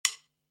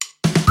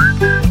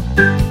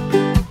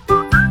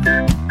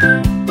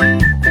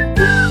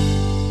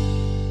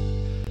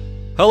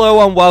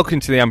Hello and welcome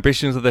to the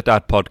Ambitions of the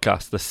Dad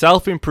podcast, the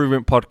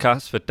self-improvement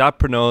podcast for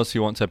dadpreneurs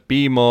who want to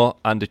be more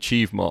and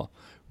achieve more.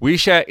 We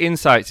share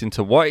insights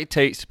into what it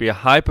takes to be a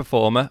high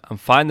performer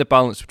and find the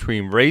balance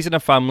between raising a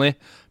family,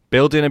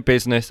 building a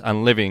business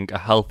and living a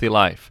healthy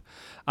life.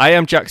 I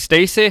am Jack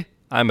Stacey.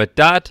 I'm a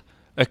dad,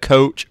 a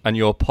coach and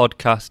your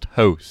podcast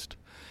host.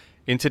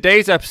 In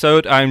today's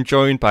episode, I am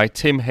joined by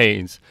Tim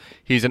Haynes.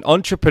 He's an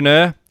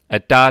entrepreneur, a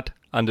dad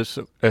and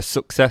a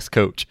success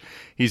coach.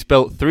 He's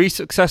built 3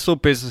 successful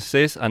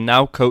businesses and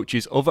now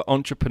coaches other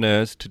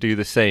entrepreneurs to do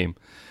the same.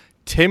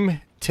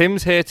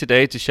 Tim's here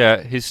today to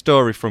share his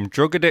story from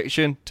drug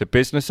addiction to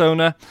business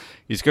owner.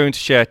 He's going to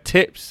share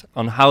tips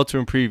on how to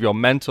improve your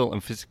mental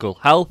and physical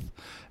health,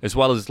 as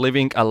well as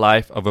living a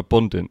life of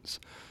abundance.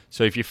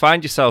 So if you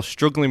find yourself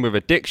struggling with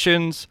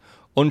addictions,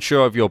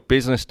 unsure of your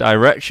business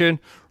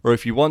direction, or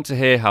if you want to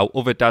hear how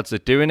other dads are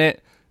doing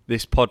it,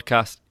 this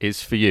podcast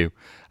is for you.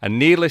 And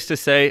needless to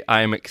say,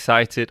 I am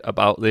excited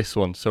about this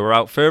one. So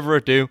without further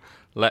ado,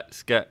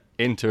 let's get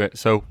into it.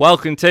 So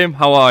welcome, Tim.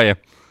 How are you?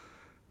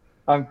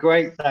 I'm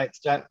great. Thanks,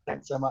 Jack.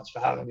 Thanks so much for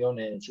having me on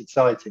here. It's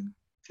exciting.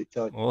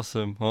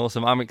 Awesome.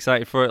 I'm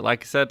excited for it.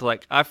 Like I said,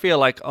 I feel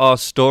like our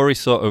story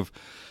sort of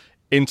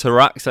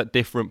interacts at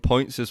different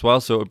points as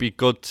well. So it would be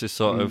good to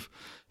sort of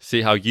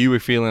see how you were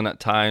feeling at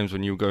times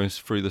when you were going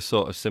through the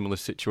sort of similar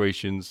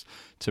situations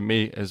to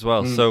me as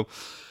well.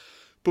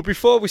 But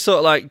before we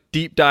sort of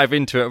deep dive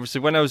into it,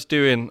 obviously when I was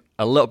doing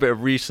a little bit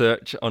of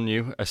research on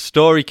you, a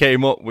story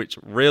came up which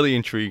really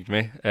intrigued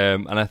me.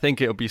 And I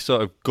think it'll be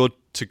sort of good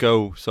to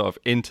go sort of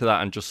into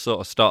that and just sort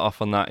of start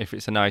off on that if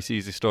it's a nice,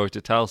 easy story to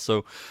tell.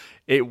 So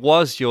it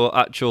was your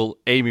actual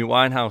Amy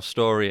Winehouse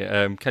story.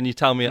 Can you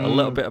tell me a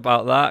little bit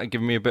about that and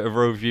give me a bit of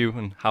overview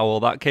and how all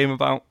that came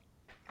about?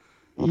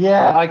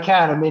 Yeah, I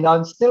can. I mean,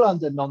 I'm still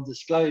under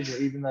non-disclosure,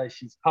 even though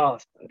she's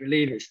passed. I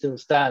believe it still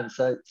stands.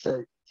 So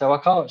I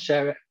can't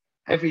share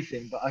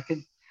everything, but I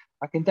can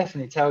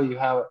definitely tell you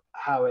how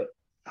it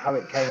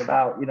came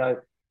about. You know,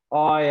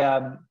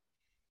 I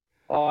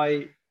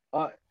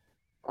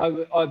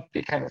I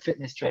became a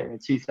fitness trainer in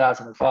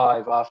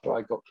 2005 after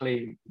I got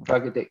clean from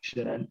drug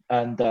addiction,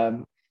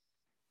 and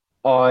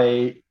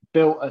I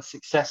built a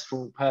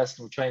successful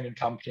personal training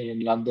company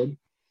in London.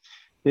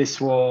 This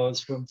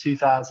was from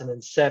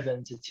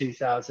 2007 to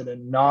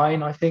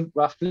 2009, I think,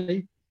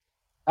 roughly.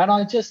 And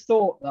I just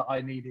thought that I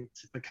needed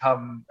to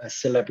become a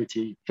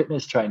celebrity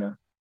fitness trainer.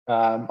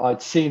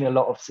 I'd seen a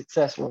lot of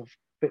successful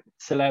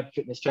celeb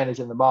fitness trainers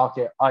in the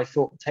market. I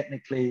thought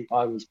technically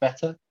I was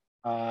better.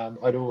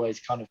 I'd always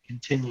kind of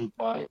continued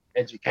my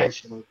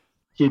education with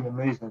human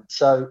movement.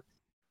 So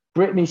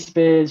Britney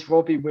Spears,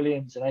 Robbie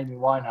Williams, and Amy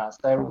Winehouse,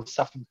 they're all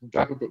suffering from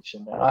drug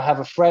addiction. And I have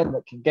a friend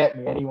that can get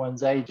me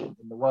anyone's agent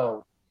in the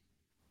world.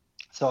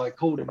 So I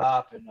called him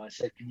up and I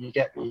said, can you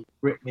get me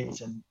Britney's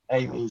and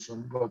Amy's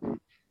and Robbie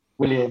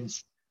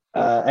Williams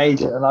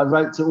agent? And I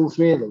wrote to all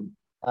 3 of them.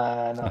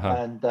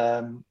 And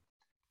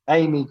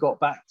Amy got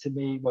back to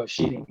me. Well,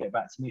 she didn't get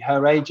back to me.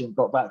 Her agent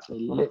got back to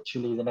me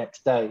literally the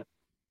next day.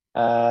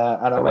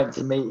 And I went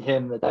to meet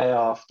him the day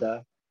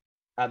after.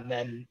 And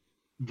then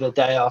the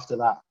day after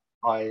that,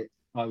 I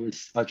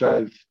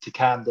drove to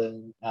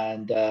Camden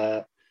and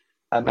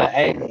I met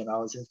Amy, and I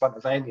was in front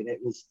of Amy, and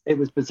it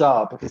was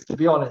bizarre because, to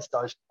be honest,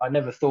 I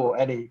never thought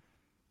any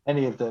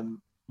of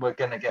them were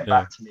going to get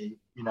back to me.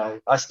 You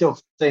know, I still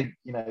think,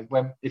 you know,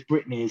 if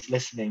Britney is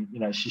listening, you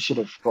know, she should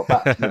have got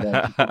back to me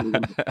then.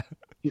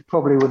 She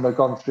probably wouldn't have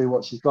gone through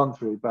what she's gone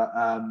through. But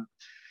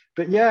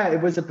yeah,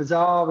 it was a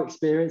bizarre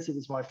experience. It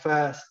was my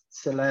first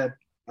celeb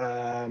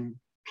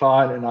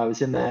client, and I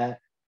was in there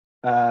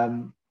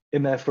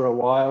for a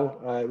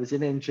while. It was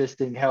an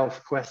interesting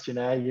health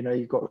questionnaire. You know,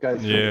 you've got to go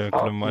through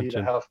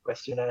the health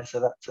questionnaire.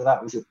 So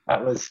that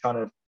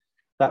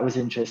was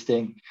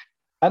interesting.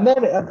 And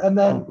then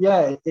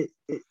yeah,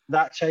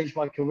 that changed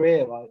my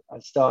career. I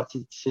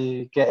started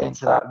to get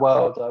into that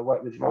world. I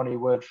worked with Ronnie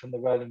Wood from the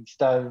Rolling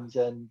Stones,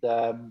 and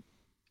I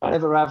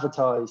never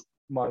advertised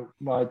my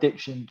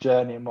addiction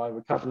journey and my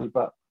recovery,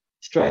 but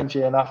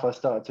strangely enough, I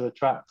started to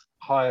attract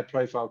higher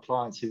profile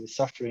clients who were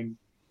suffering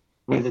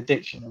with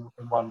addiction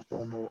in one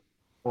form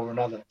or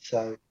another.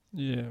 So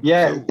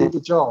it did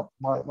the job.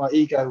 My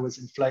ego was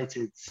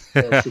inflated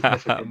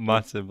significantly.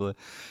 Massively.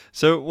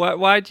 So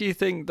why do you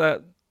think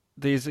that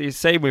these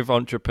same with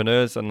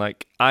entrepreneurs, and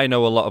I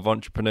know a lot of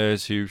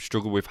entrepreneurs who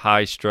struggle with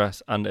high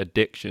stress and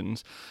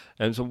addictions,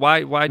 and so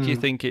why do you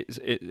think it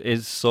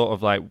is sort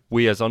of like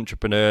we as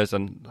entrepreneurs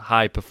and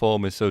high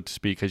performers, so to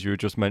speak, as you were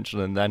just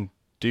mentioning, then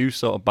do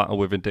sort of battle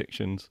with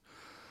addictions?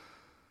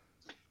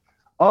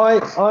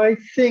 I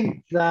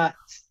think that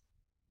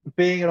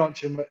being an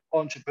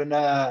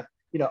entrepreneur,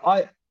 you know,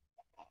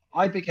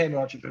 I became an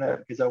entrepreneur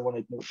because I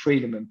wanted more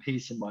freedom and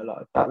peace in my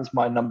life. That was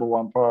my number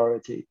one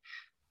priority.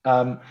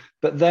 But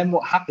then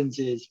what happens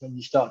is when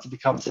you start to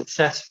become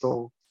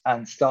successful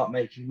and start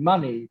making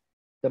money,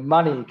 the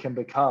money can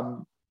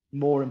become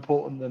more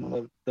important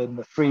than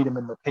the freedom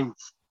and the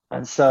peace.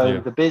 And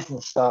so the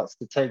business starts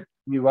to take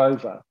you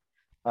over.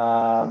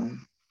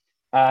 And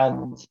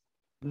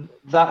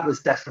that was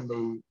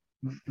definitely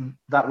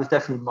that was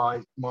definitely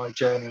my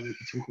journey. We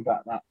can talk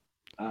about that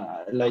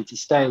at a later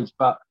stage,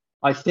 but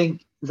I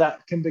think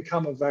that can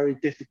become a very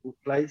difficult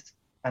place.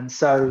 And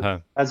so Uh-huh.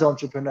 as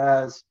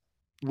entrepreneurs,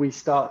 we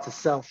start to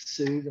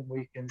self-soothe, and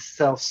we can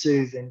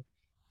self-soothe in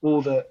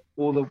all the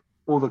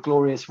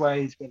glorious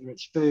ways, whether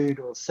it's food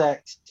or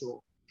sex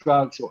or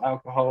drugs or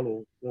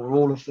alcohol, or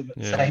all of them at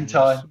the Yeah, same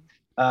time.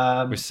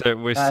 we're And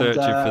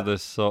searching for the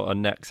sort of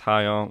next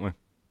high, aren't we?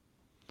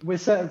 we're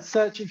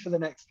searching for the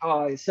next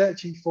high,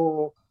 searching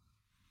for,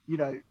 you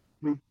know,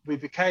 we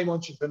became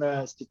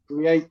entrepreneurs to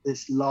create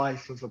this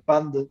life of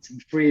abundance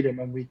and freedom,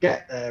 and we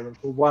get there, and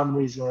for one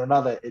reason or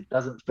another, it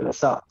doesn't fill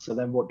us up. So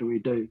then what do we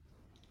do?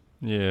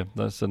 Yeah,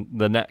 that's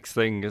the next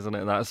thing, isn't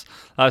it?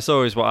 That's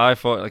always what I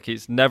thought. Like,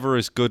 it's never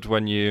as good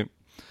when you,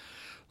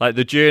 like,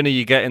 the journey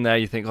you get in there,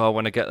 you think, oh,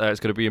 when I get there, it's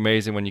going to be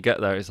amazing. When you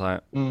get there, it's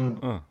like,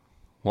 oh,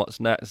 what's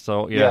next?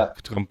 So, yeah,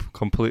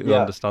 completely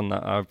understand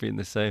that. I've been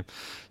the same.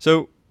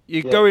 So,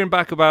 you're going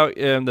back about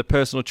the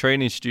personal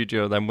training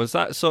studio then. Was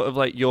that sort of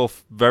like your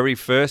very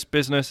first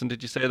business? And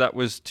did you say that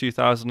was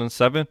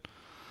 2007?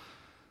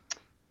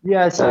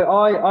 Yeah, so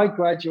I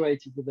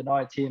graduated with an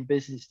IT and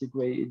business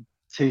degree in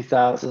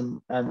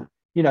 2000, and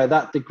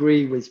that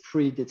degree was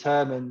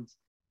predetermined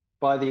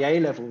by the A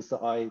levels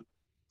that I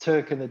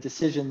took, and the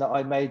decision that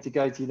I made to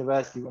go to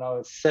university when I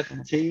was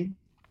 17.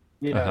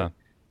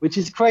 Which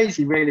is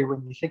crazy, really,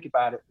 when you think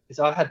about it, because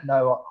I didn't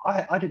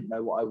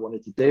know what I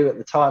wanted to do at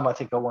the time. I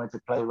think I wanted to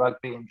play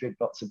rugby and drink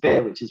lots of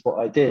beer, which is what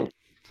I did.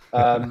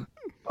 But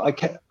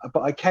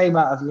I came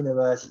out of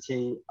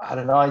university, I had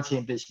an IT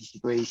and business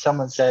degree.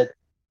 Someone said,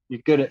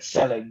 "You're good at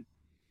selling."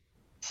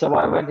 So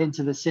I went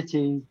into the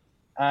city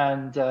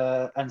and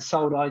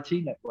sold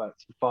IT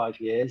networks for 5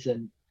 years,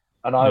 and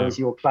I was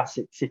your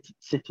classic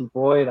city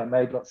boy, and I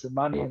made lots of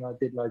money, and I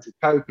did loads of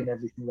coke and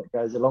everything that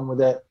goes along with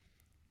it.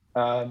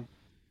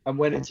 And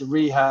went into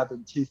rehab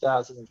in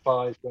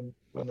 2005 when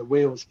the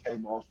wheels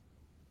came off.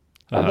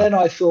 And then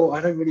I thought, I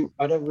don't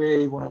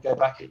really want to go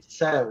back into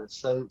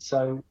sales.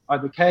 So I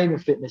became a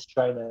fitness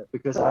trainer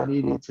because I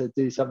needed to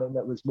do something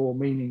that was more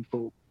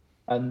meaningful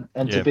and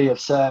to be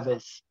of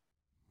service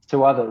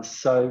to others.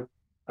 So,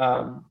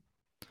 and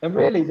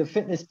really the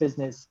fitness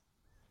business,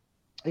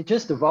 it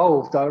just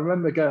evolved. I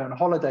remember going on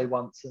holiday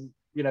once, and,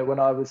 when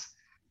I was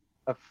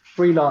a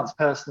freelance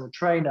personal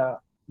trainer,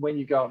 when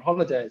you go on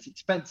holiday, it's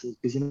expensive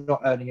because you're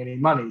not earning any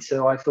money.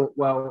 So I thought,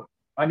 well,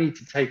 I need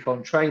to take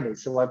on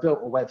trainers. So I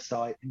built a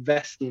website,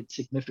 invested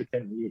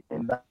significantly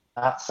in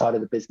that side of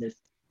the business,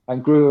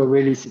 and grew a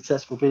really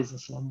successful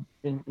business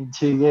in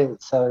 2 years.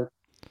 So,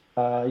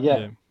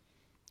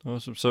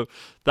 Awesome. So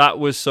that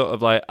was sort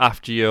of like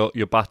after your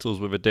battles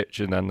with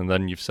addiction, and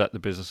then you've set the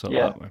business up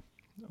that way.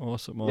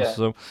 Awesome.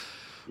 So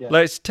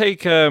let's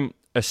take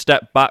a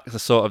step back to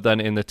sort of then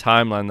in the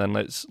timeline. Then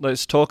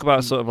let's talk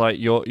about sort of like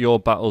your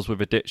battles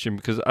with addiction,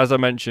 because as I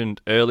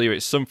mentioned earlier,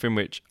 it's something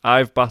which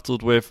I've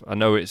battled with. I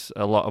know it's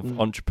a lot of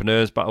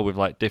entrepreneurs battle with,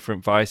 like,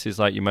 different vices,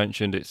 like you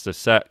mentioned. It's the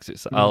sex,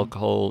 it's the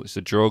alcohol, it's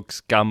the drugs,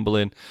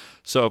 gambling,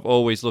 sort of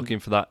always looking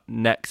for that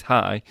next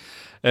high.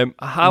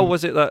 How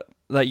was it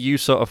that you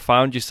sort of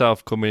found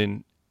yourself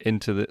coming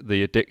into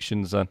the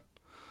addictions then?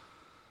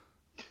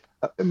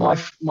 My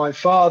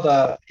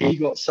father, he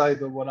got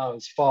sober when I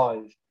was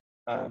 5.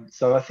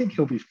 So I think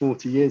he'll be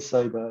 40 years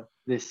sober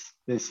this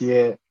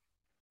year.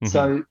 Mm-hmm.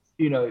 So,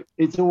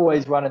 it's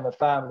always run in the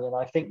family. And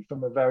I think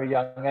from a very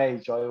young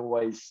age, I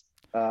was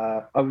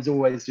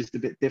always just a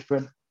bit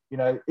different.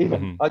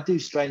 Even I do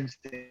strange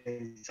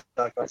things,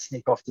 like I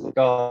sneak off to the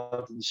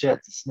garden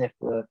shed to sniff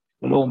the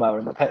lawnmower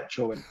and the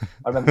petrol. And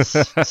I remember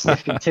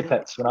sniffing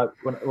Tippets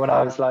when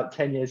I was like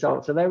 10 years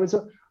old. So I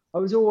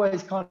was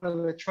always kind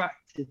of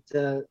attracted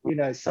to,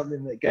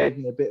 something that gave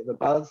me a bit of a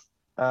buzz.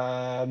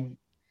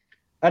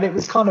 And it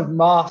was kind of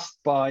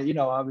masked by,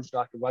 I was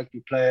like a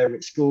rugby player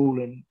at school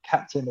and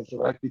captain of the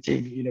rugby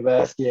team at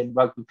university, and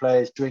rugby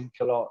players drink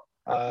a lot.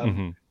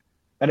 And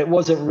it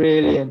wasn't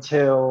really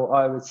until,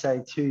 I would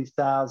say,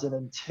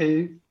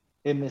 2002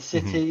 in the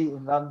city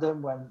in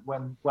London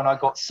when I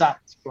got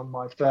sacked from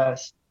my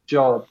first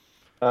job,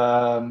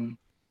 that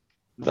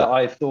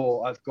I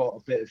thought, I've got a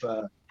bit of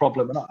a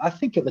problem. And I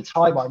think at the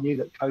time I knew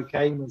that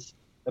cocaine was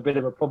a bit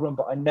of a problem,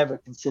 but I never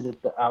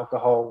considered that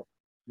alcohol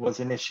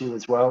was an issue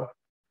as well.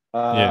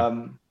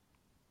 And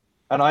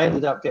I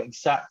ended up getting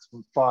sacked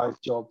from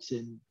 5 jobs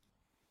in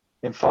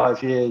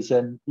 5 years,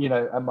 and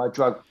and my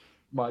drug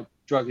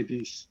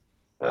abuse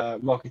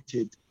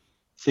rocketed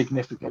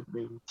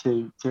significantly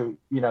to in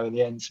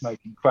the end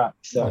smoking crack.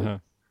 So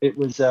it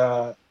was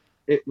a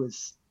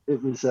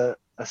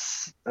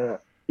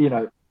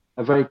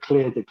very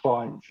clear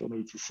decline for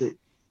me to see.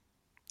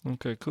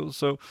 Okay, cool.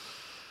 So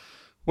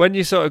when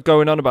you're sort of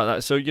going on about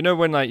that, so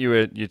when like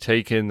you're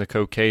taking the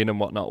cocaine and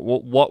whatnot,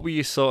 what were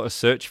you sort of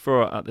searching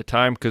for at the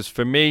time? Because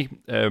for me,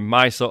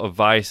 my sort of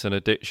vice and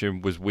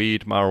addiction was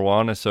weed,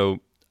 marijuana. So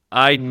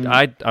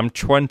I'm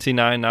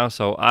 29 now,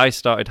 so I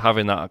started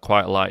having that at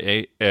quite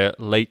a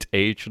late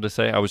age, should I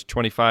say. I was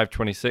 25,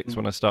 26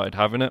 when I started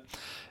having it.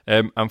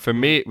 And for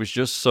me, it was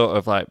just sort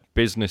of like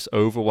business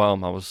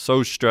overwhelm. I was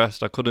so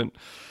stressed. I couldn't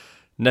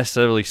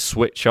necessarily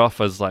switch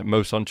off as like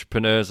most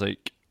entrepreneurs.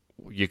 Like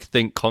you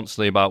think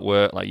constantly about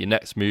work, like your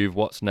next move,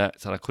 what's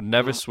next, and I could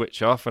never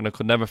switch off, and I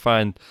could never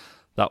find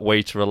that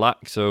way to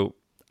relax. So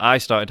I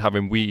started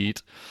having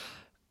weed,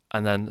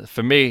 and then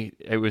for me,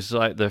 it was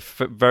like the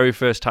very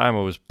first time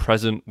I was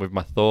present with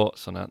my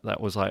thoughts, and that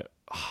was like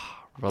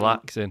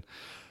relaxing.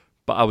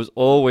 But I was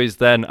always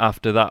then,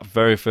 after that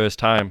very first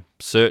time,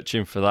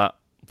 searching for that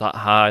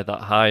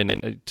high, and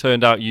it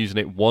turned out using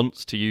it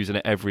once to using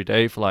it every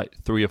day for like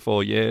 3 or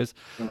 4 years,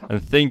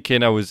 and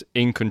thinking I was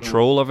in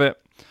control of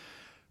it,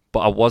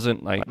 but I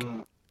wasn't. Like,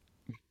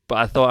 but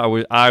I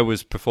thought I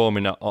was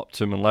performing at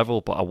optimum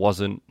level, but I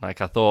wasn't.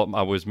 Like, I thought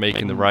I was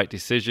making the right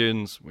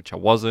decisions, which I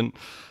wasn't.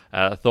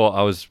 I thought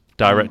I was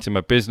directing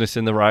my business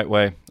in the right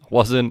way. I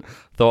wasn't.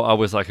 Thought I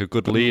was like a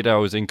good leader. I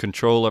was in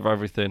control of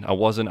everything. I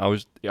wasn't. I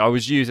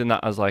was using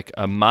that as like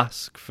a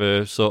mask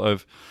for sort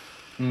of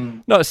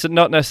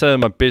not necessarily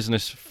my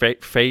business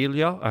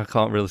failure. I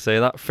can't really say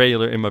that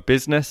failure in my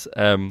business.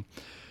 But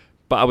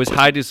I was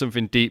hiding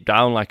something deep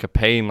down, like a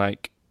pain.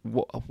 Like,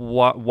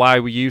 why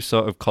were you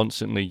sort of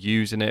constantly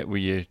using it? Were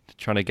you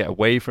trying to get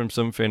away from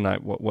something?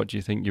 Like, what do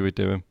you think you were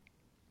doing?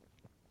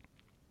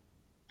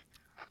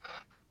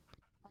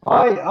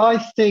 I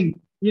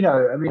think,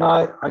 I mean,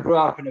 I grew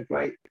up in a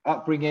great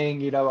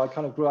upbringing. I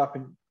kind of grew up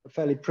in a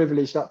fairly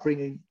privileged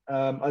upbringing.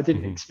 I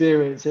didn't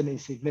experience any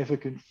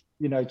significant,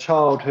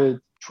 childhood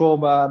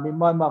trauma. I mean,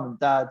 my mum and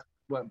dad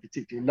weren't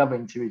particularly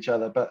loving to each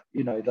other, but,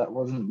 that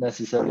wasn't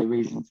necessarily a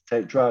reason to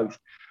take drugs.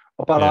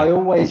 But I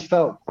always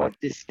felt quite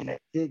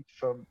disconnected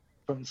from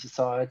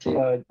society.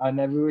 I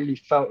never really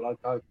felt like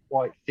I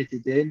quite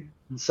fitted in.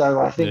 And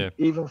so I think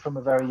even from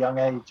a very young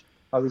age,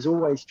 I was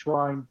always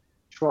trying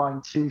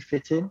to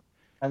fit in.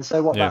 And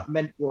so what that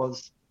meant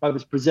was I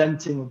was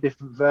presenting a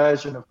different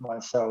version of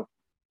myself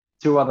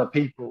to other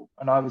people.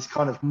 And I was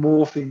kind of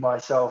morphing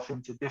myself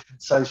into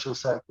different social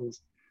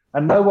circles.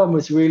 And no one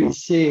was really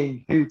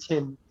seeing who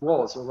Tim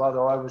was, or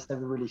rather, I was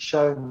never really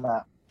shown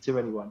that to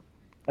anyone.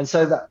 And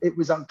so that it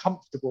was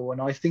uncomfortable.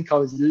 And I think I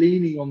was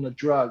leaning on the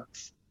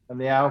drugs and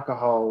the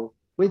alcohol,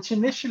 which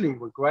initially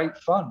were great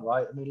fun,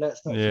 right? I mean,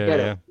 let's not forget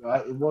it,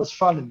 right? It was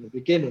fun in the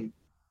beginning,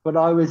 but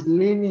I was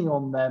leaning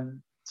on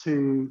them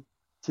to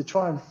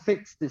try and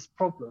fix this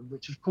problem,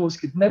 which of course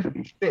could never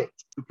be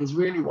fixed, because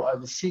really what I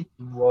was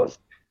seeking was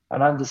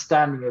an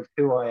understanding of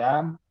who I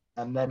am,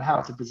 and then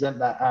how to present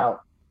that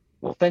out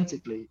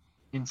authentically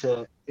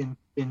into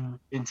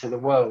the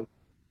world.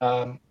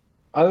 I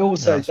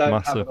also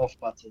don't have an off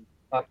button.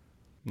 Like,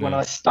 when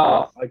I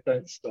start, I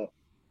don't stop.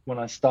 When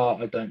I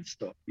start, I don't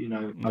stop.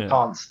 I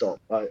can't stop.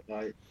 With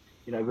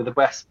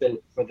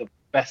the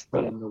best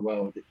will in the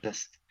world, it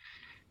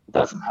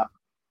doesn't happen.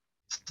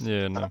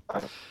 Yeah, no.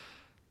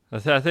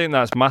 I think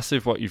that's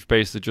massive what you've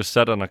basically just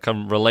said, and I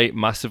can relate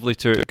massively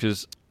to it,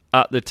 because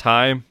at the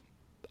time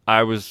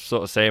I was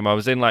sort of saying I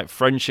was in like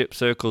friendship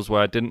circles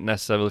where I didn't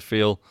necessarily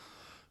feel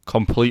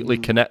completely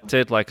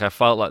connected. Like, I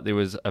felt like there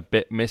was a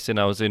bit missing.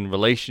 I was in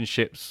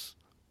relationships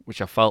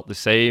which I felt the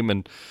same,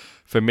 and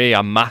for me,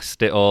 I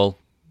masked it all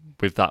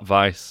with that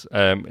vice.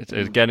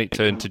 It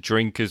turned to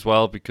drink as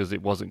well, because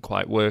it wasn't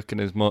quite working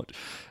as much,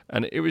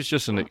 and it was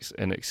just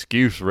an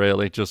excuse,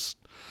 really. Just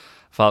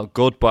felt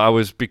good, but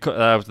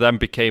I then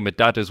became a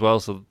dad as well,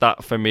 so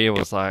that for me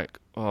was like,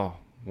 oh,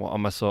 what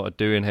am I sort of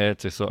doing here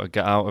to sort of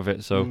get out of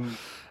it? So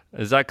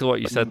exactly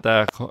what you said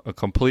there, I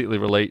completely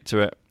relate to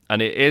it.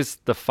 And it is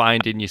the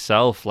finding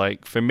yourself.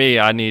 Like, for me,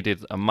 I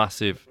needed a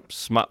massive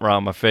smack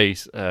around my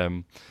face,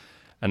 and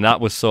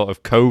that was sort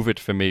of COVID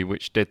for me,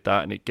 which did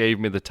that, and it gave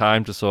me the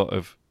time to sort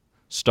of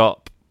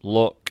stop,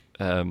 look,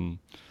 and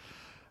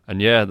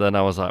then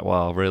I was like,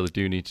 wow, I really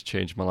do need to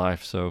change my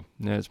life. So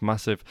yeah, it's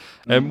massive.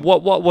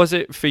 What was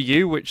it for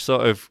you which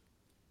sort of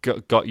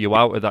got you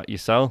out of that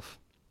yourself?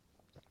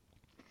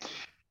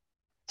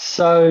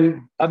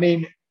 So, I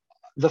mean,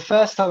 the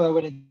first time I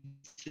went into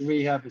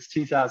rehab was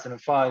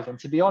 2005, and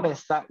to be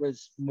honest, that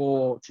was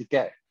more to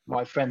get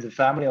my friends and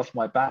family off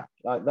my back.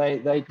 Like,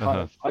 they kind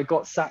of, I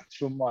got sacked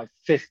from my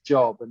 5th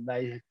job, and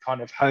they had kind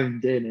of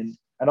honed in,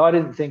 and I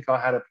didn't think I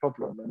had a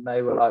problem, and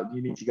they were like,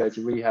 you need to go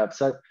to rehab.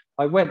 So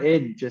I went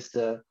in just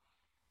to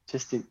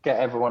get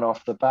everyone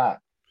off the back.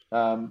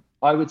 I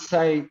would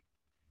say,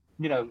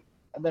 and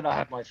then I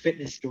had my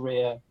fitness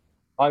career.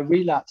 I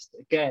relapsed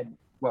again.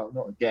 Well,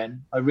 not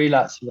again. I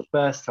relapsed for the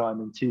first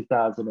time in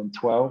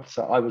 2012.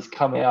 So I was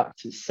coming up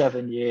to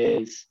 7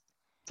 years.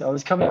 So I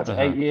was coming up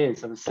to 8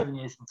 years. I was 7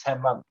 years and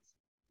 10 months.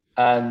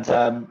 And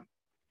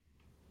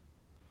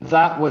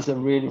that was a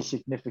really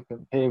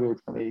significant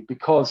period for me,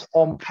 because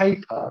on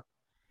paper,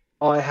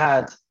 I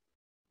had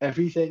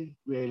everything,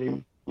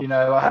 really.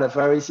 I had a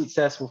very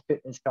successful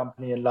fitness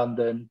company in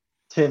London,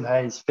 Tim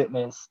Hayes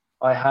Fitness.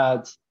 I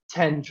had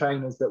 10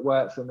 trainers that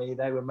worked for me.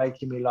 They were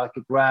making me like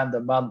 $1,000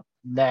 a month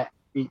net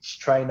each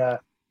trainer.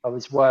 I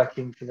was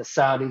working for the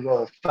Saudi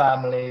royal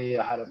family.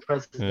 I had a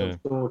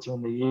president's daughter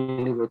on the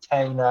yearly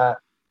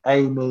retainer,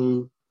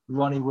 Amy,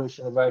 Ronnie Wood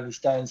from the Rolling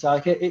Stones.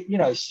 Like,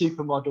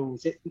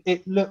 supermodels.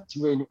 It looked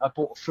really. I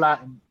bought a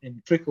flat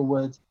in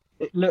Cricklewood.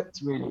 It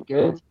looked really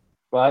good.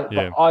 right?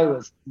 Yeah. But I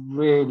was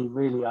really,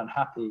 really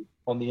unhappy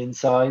on the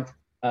inside.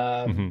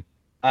 Mm-hmm.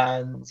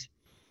 And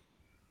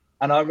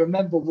I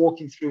remember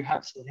walking through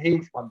Hampstead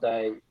Heath one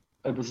day.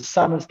 It was a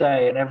summer's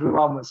day, and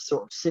everyone was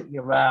sort of sitting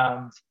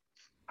around,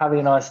 having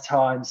a nice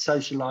time,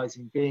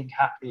 socializing, being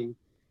happy,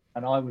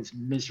 and I was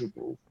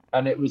miserable.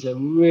 And it was a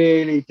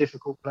really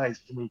difficult place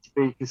for me to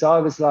be, because I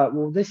was like,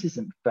 well, this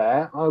isn't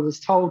fair. I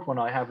was told when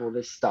I have all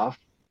this stuff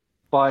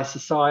by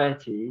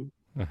society,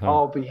 Uh-huh.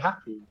 I'll be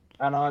happy.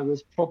 And I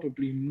was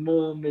probably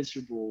more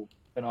miserable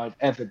than I'd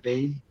ever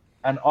been.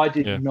 And I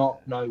did Yeah.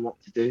 not know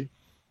what to do.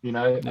 I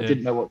Yeah.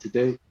 didn't know what to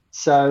do.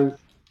 So,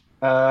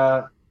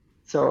 uh,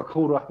 so I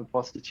called up a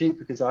prostitute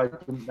because I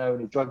didn't know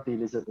any drug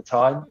dealers at the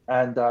time,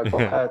 and I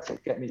got her to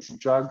get me some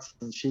drugs,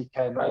 and she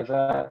came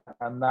over,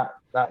 and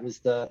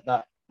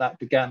that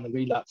began the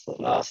relapse that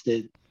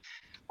lasted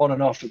on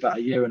and off for about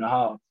a year and a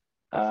half.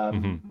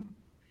 Mm-hmm.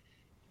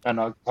 And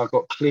I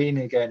got clean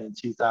again in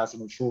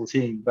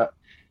 2014. But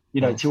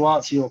to Awesome.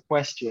 answer your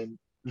question,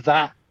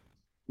 that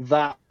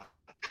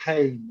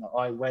pain that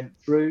I went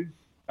through,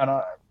 and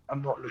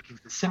I'm not looking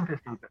for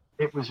sympathy, but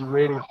it was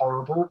really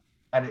horrible.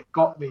 And it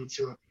got me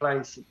to a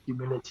place of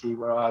humility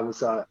where I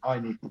was like, I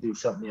need to do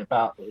something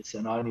about this,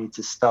 and I need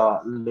to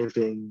start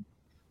living.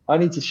 I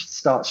need to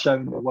start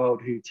showing the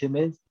world who Tim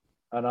is,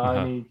 and I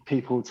Uh-huh. need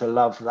people to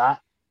love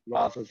that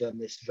rather than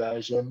this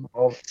version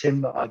of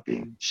Tim that I've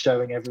been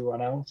showing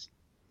everyone else.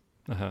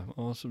 Uh-huh.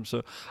 Awesome.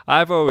 So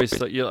I've always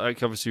thought,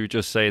 like obviously you were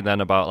just saying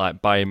then about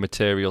like buying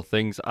material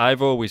things.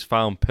 I've always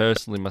found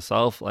personally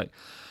myself, like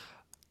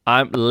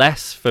I'm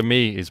less for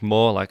me is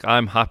more, like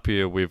I'm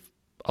happier with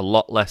a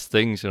lot less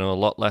things, a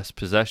lot less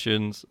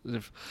possessions.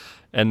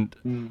 And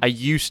I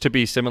used to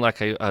be similar,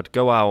 like I'd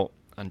go out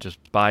and just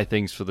buy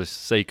things for the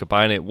sake of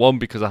buying it. One,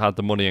 because I had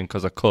the money and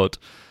because I could.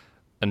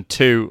 And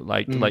two,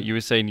 like you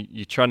were saying,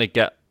 you're trying to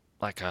get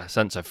like a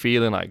sense of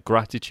feeling, like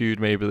gratitude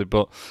maybe.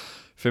 But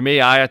for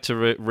me, I had to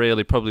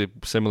really, probably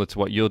similar to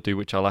what you'll do,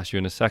 which I'll ask you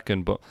in a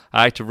second, but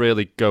I had to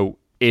really go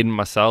in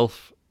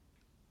myself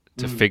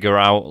to figure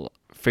out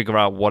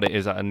what it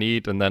is that I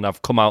need. And then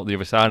I've come out the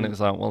other side and it's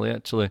like, well,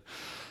 actually,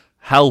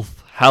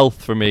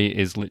 health for me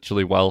is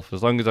literally wealth.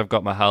 As long as I've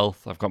got my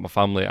health, I've got my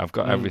family, I've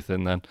got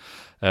everything, then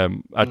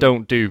I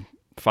don't do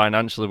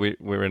financially.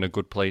 We're in a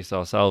good place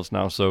ourselves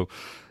now. So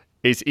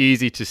it's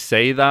easy to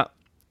say that.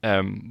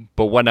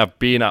 But when I've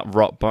been at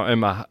rock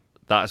bottom,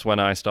 that's when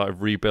I started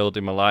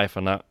rebuilding my life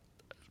and that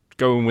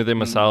going within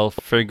myself,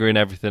 figuring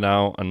everything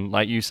out. And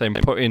like you saying,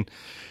 putting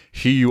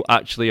who you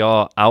actually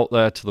are out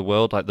there to the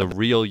world, like the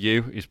real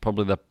you, is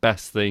probably the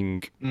best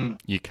thing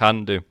you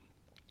can do.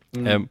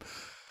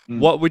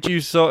 What would you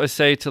sort of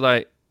say to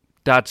like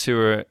dads who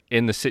are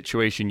in the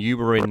situation you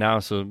were in now?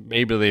 So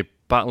maybe they're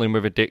battling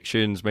with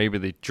addictions, maybe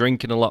they're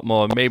drinking a lot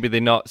more, maybe they're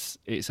not,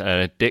 it's an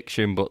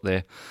addiction, but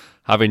they're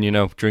having,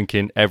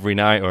 drinking every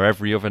night or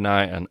every other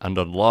night and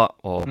a lot,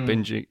 or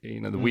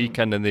binging, the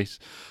weekend, and this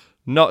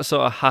not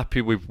sort of happy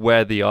with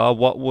where they are.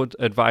 What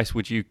advice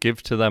would you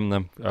give to them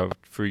then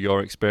through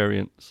your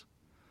experience?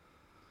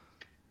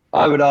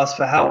 I would ask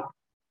for help.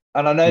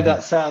 And I know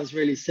that sounds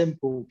really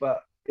simple,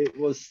 but it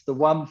was the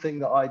one thing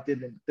that I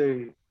didn't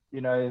do,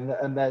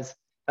 and there's,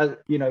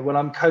 when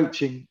I'm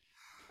coaching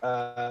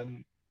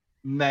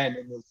men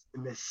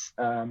in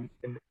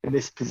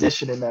this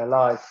position in their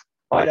life,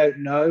 I don't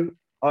know,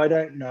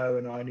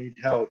 and I need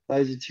help.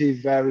 Those are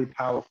two very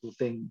powerful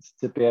things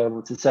to be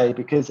able to say,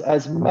 because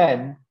as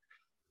men,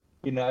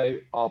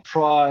 our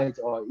pride,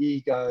 our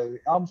ego.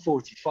 I'm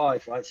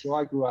 45, right? So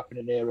I grew up in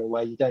an era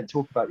where you don't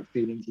talk about your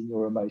feelings and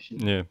your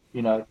emotions,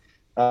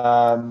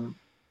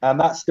 and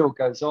that still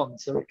goes on.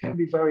 So it can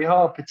be very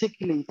hard,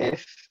 particularly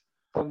if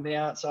from the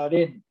outside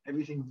in,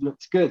 everything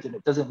looks good. And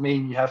it doesn't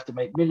mean you have to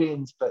make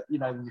millions, but,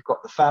 you've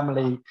got the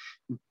family,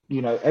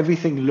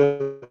 everything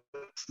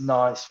looks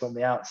nice from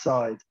the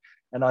outside.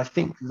 And I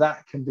think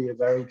that can be a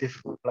very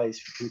difficult place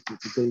for people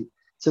to be.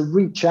 So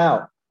reach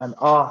out and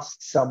ask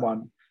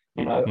someone.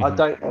 I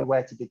don't know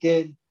where to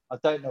begin. I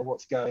don't know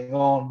what's going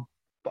on,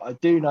 but I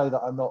do know that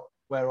I'm not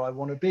where I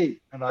want to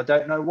be, and I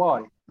don't know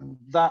why.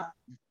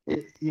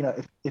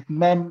 If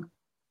men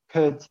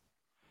could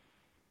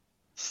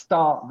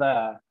start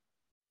there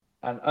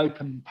and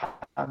open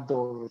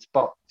Pandora's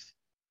box,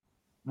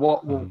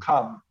 what will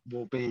come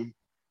will be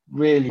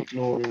really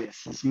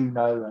glorious, as you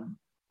know,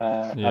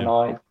 and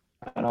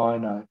I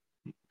know.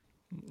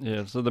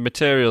 Yeah. So the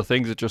material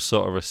things are just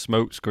sort of a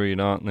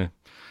smokescreen, aren't they?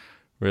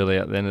 Really,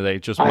 at the end of the day,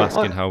 just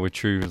masking how we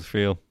truly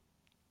feel.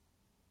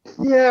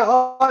 Yeah,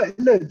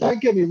 look, don't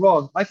get me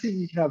wrong. I think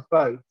you can have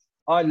both.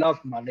 I love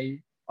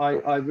money.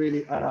 I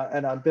really,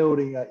 and I'm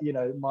building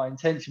my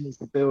intention is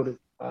to build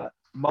a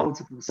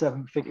multiple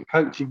 7-figure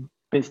coaching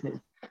business,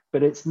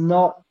 but it's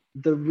not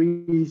the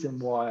reason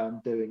why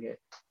I'm doing it.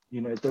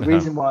 The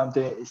reason why I'm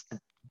doing it is to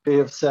be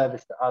of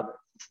service to others.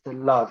 It's to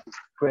love, it's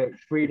to create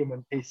freedom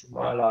and peace in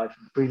my life,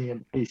 and freedom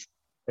and peace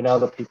in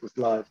other people's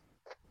lives.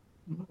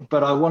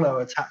 But I want to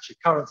attach a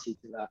currency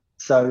to that.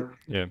 So,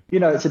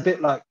 it's a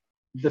bit like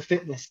the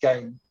fitness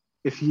game.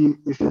 if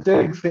you're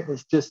doing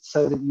fitness just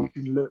so that you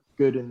can look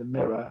good in the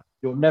mirror,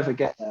 you'll never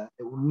get there.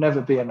 It will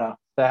never be enough.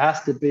 There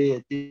has to be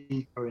a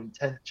deeper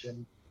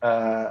intention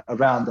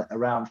around it,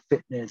 around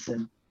fitness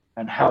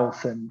and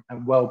health and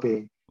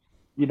well-being.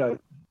 You know,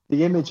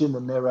 the image in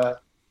the mirror,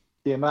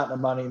 the amount of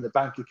money in the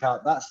bank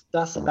account,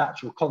 that's a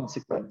natural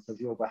consequence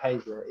of your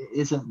behavior. It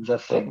isn't the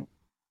thing.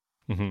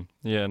 Mm-hmm.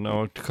 Yeah,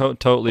 no,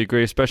 totally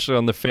agree, especially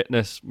on the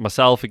fitness.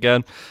 Myself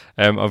again,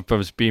 I've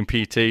been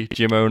PT,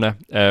 gym owner.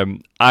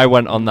 I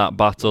went on that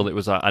battle. It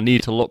was like, I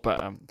need to look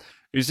better.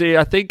 You see,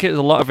 I think a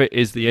lot of it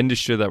is the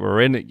industry that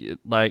we're in.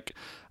 Like,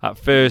 at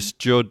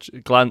first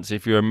glance,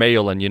 if you're a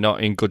male and you're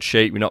not in good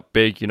shape, you're not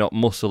big, you're not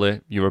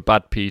muscly, you're a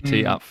bad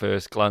PT at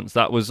first glance.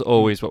 That was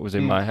always what was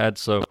in my head.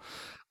 So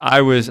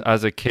I was,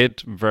 as a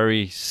kid,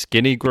 very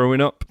skinny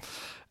growing up.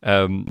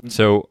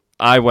 So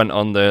I went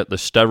on the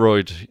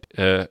steroid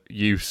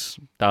use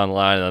down the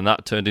line, and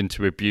that turned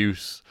into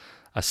abuse.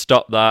 I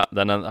stopped that,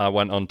 then I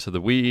went on to the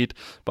weed.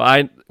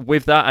 But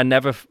with that, I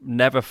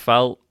never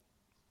felt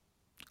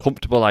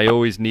comfortable. I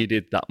always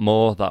needed that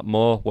more.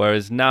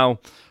 Whereas now,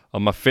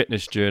 on my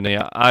fitness journey,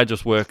 I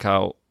just work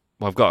out.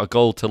 I've got a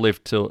goal to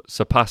live to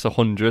surpass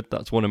 100.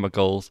 That's one of my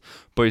goals.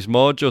 But it's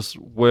more just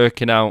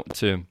working out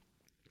to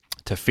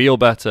feel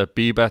better,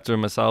 be better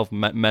in myself,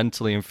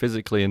 mentally and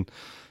physically, and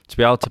to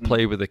be able to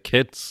play with the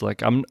kids.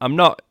 Like, I'm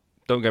not,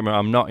 don't get me wrong,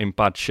 I'm not in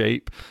bad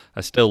shape.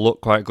 I still look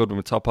quite good with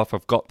my top off.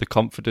 I've got the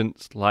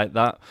confidence like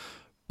that,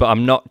 but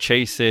I'm not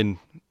chasing,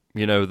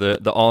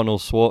 the Arnold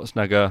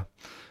Schwarzenegger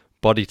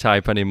body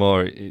type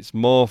anymore. It's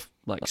more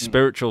like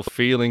spiritual,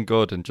 feeling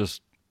good, and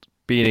just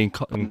being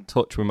in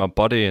touch with my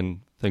body and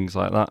things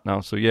like that now.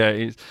 So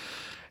yeah,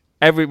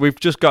 we've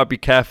just got to be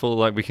careful.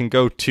 Like, we can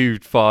go too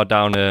far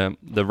down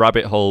the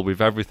rabbit hole with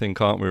everything,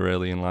 can't we,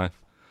 really, in life?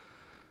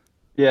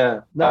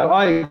 Yeah, no,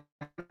 I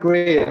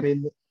agree. I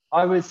mean,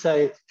 I would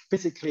say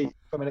physically,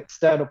 from an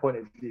external point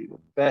of view,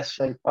 the best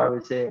shape I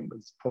was in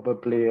was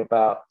probably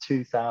about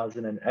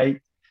 2008.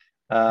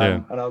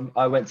 And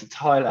I went to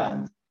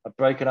Thailand. I'd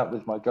broken up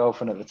with my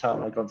girlfriend at the time,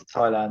 and I'd gone to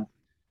Thailand.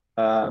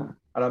 And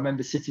I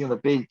remember sitting on the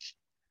beach.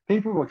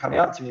 People were coming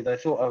up to me. They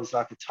thought I was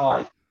like a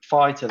Thai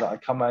fighter that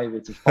I'd come over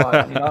to fight.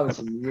 I mean, I was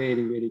in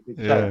really, really good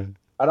shape. Yeah.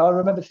 And I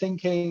remember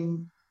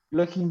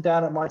looking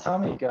down at my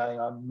tummy, going,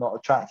 I'm not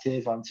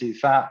attractive. I'm too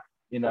fat.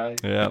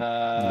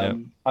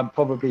 I'm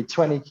probably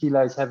 20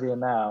 kilos heavier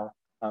now.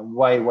 I'm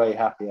way, way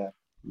happier.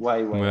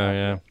 Way happier.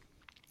 Yeah.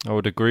 I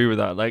would agree with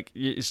that. Like,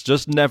 it's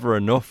just never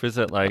enough, is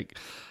it? Like,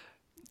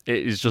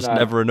 it is just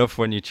never enough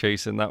when you're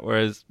chasing that.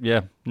 Whereas,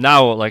 yeah,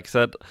 now, like I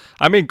said,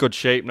 I'm in good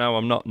shape now.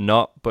 I'm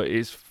not, but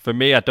it's, for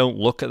me, I don't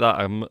look at that.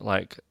 I'm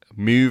like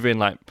moving.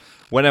 Like,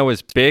 when I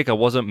was big, I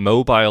wasn't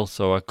mobile,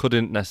 so I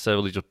couldn't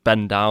necessarily just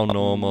bend down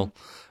normal.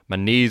 My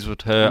knees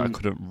would hurt. I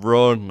couldn't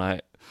run.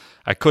 Like,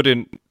 I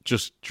couldn't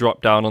just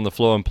drop down on the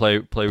floor and play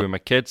with my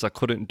kids. I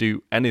couldn't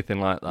do anything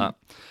like that.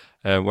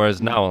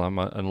 Whereas now I'm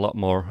a lot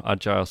more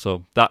agile.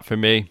 So that, for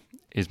me,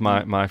 is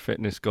my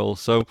fitness goal.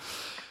 So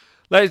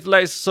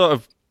let's sort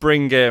of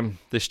bring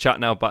this chat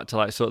now back to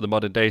like sort of the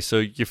modern day. So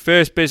your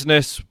first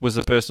business was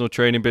a personal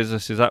training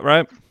business, is that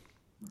right?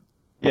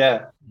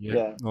 Yeah.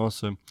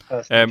 Awesome.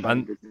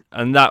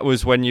 And that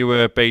was when you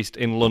were based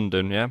in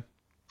London, yeah?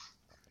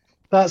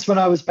 That's when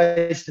I was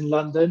based in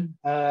London.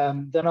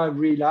 Then I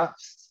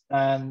relapsed,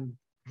 and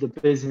the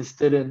business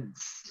didn't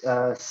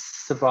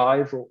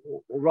survive, or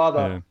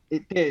rather,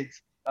 it did.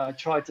 I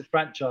tried to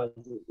franchise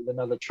it with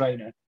another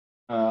trainer.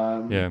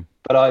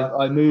 But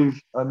I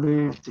moved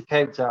to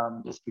Cape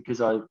Town just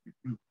because I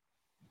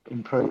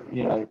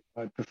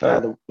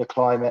prefer the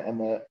climate and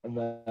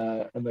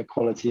the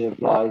quality of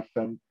life,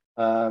 and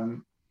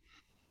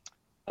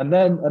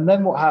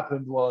then what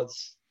happened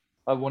was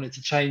I wanted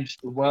to change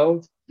the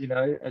world,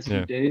 as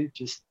we do,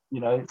 just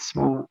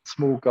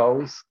small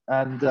goals,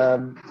 and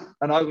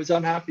I was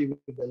unhappy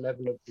with the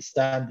level of the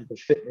standard of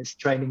fitness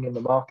training in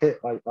the market.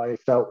 I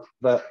felt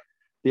that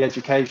the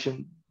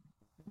education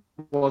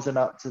wasn't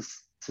up to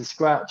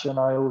scratch, and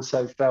I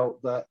also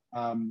felt that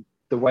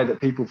the way that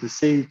people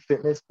perceived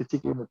fitness,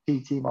 particularly in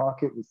the PT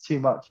market, was too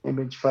much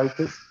image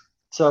focused.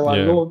 So I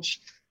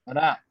launched an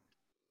app.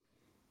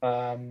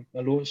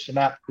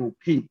 Called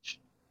Peach,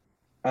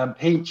 and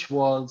Peach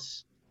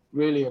was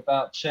really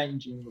about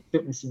changing the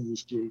fitness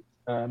industry.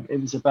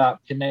 It was about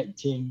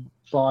connecting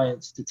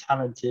clients to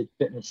talented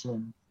fitness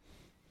and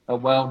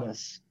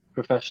wellness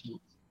professionals.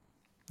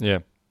 Yeah.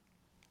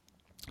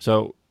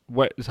 So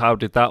how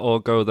did that all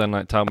go then?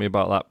 Like, tell me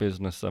about that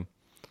business then.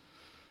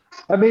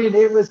 I mean,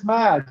 it was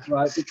mad,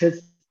 right?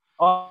 Because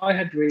I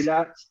had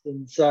relapsed,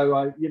 and so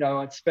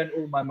I'd spent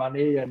all my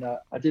money, and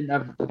I didn't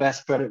have the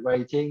best credit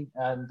rating,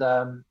 and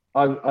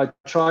I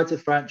tried to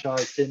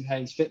franchise Tim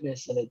Hayes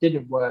Fitness, and it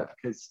didn't work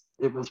because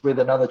it was with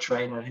another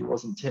trainer who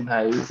wasn't Tim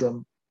Hayes,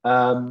 and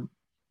a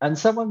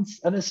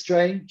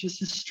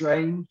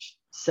strange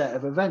set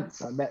of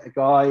events. I met a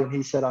guy, and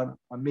he said, I'm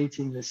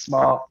meeting this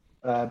smart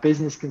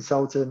business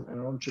consultant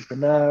and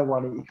entrepreneur. Why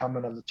don't you come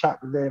and have a chat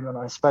with him? And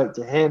I spoke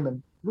to him, and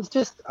it was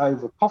just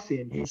over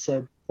coffee, and he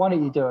said, why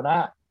don't you do an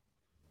app?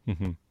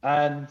 Mm-hmm.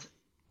 And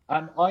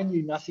And I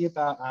knew nothing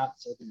about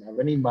apps. I didn't have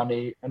any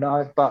money,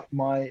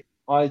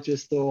 I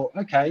just thought,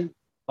 okay,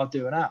 I'll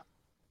do an app,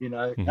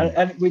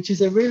 and which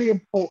is a really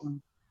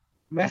important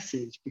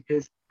message,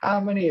 because how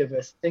many of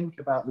us think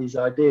about these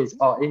ideas?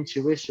 Our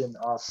intuition,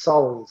 our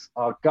souls,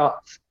 our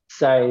guts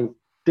say,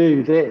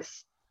 do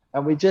this,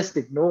 and we just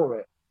ignore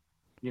it.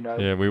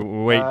 Yeah, we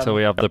wait till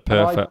we have the and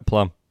perfect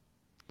plan.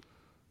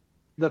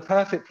 The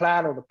perfect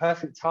plan or the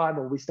perfect time,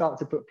 or we start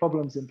to put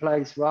problems in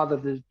place rather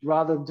than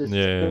just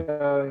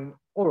going,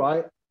 all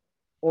right,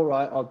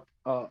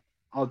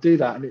 I'll do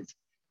that. And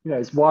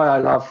it's why I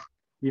love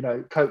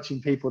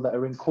coaching people that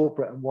are in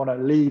corporate and want to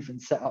leave and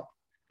set up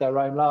their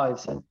own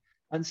lives.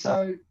 And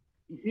so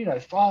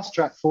fast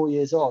track 4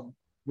 years on,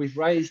 we've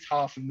raised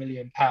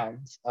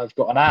 £500,000. I've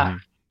got an app.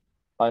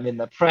 I'm in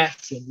the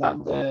press in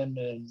London,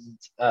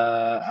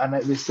 and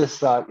it was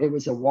just like, it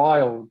was a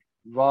wild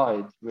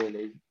ride,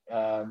 really.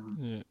 I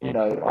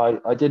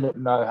didn't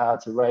know how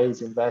to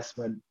raise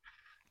investment.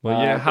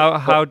 Well,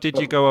 how did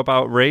you go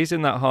about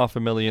raising that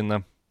 £500,000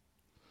 then?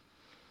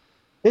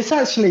 It's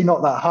actually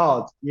not that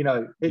hard.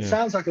 It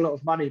sounds like a lot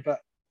of money, but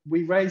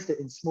we raised it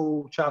in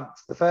small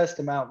chunks. The first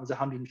amount was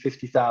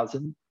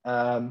 150,000.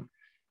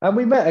 And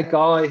we met a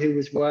guy who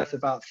was worth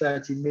about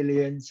 30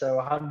 million. So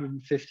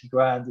 150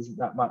 grand isn't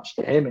that much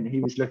to him. And he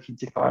was looking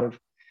to kind of,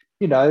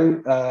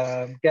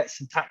 get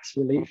some tax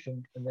relief.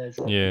 And there's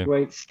a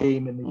great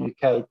scheme in the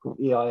UK called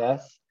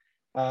EIS.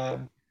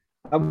 And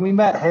we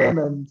met him,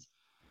 and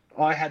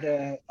I had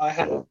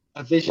a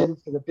vision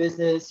for the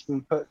business.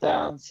 We put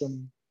down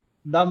some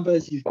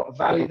numbers. You've got to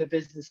value the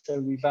business.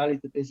 So we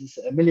valued the business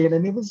at $1 million,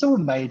 and it was all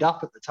made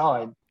up at the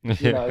time,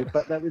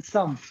 but there was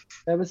some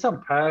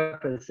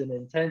purpose and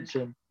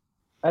intention.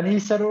 And he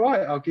said, all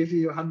right, I'll give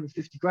you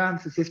 150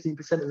 grand for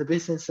 15% of the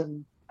business.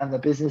 And the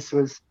business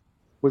was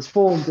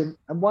formed.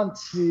 And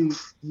once you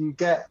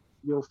get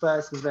your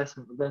first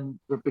investment, then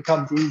it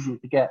becomes easier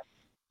to get.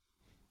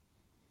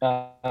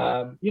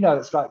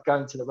 It's like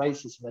going to the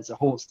races and there's a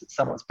horse that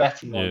someone's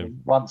betting on.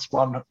 And once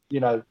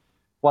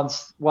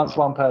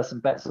one person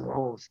bets on the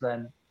horse,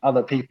 then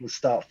other people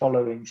start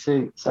following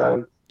suit.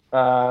 So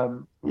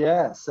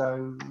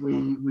so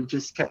we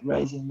just kept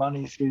raising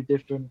money through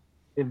different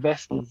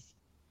investors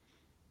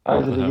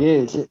over the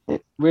years.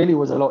 It really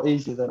was a lot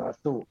easier than I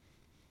thought.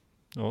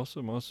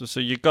 Awesome.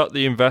 So you got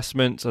the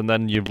investments, and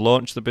then you've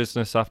launched the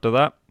business after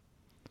that?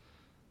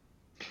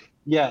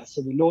 Yeah,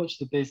 so we launched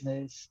the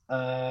business,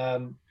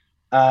 and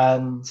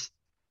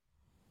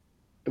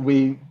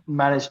we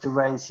managed to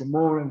raise some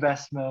more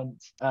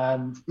investment.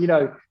 And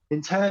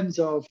in terms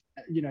of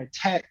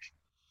tech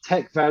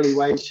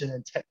valuation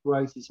and tech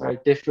growth is very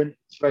different.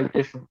 It's very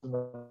different from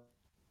the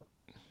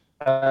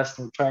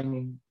personal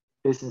training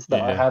business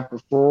that I had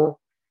before.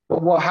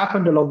 But what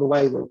happened along the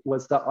way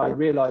was that I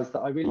realized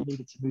that I really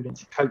needed to move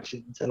into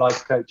coaching, into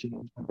life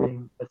coaching, and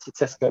being a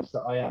success coach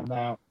that I am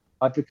now.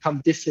 I'd become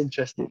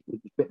disinterested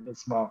with the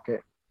fitness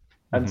market.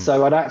 And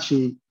so I'd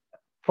actually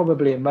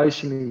probably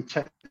emotionally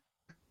checked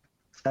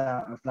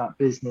out of that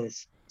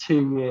business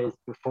 2 years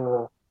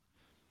before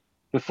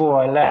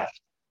I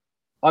left.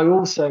 I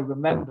also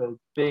remembered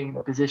being in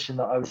the position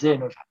that I was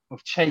in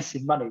of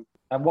chasing money.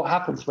 And what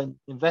happens when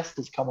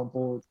investors come on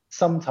board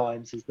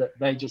sometimes is that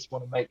they just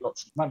want to make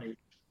lots of money.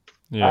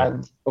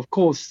 And of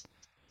course,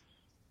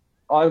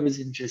 I was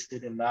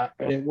interested in that,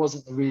 but it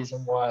wasn't the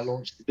reason why I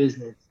launched the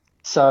business.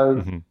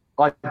 So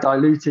I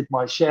diluted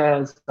my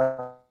shares.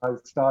 I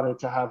started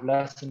to have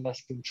less and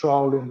less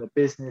control in the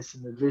business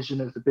and the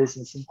vision of the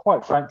business. And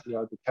quite frankly,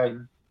 I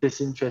became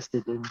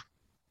disinterested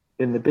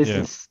in the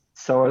business.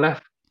 So I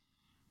left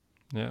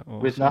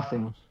with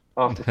nothing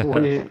after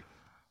 4 years.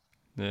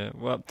 Yeah,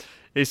 well,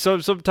 it's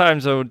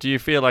sometimes though, do you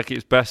feel like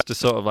it's best to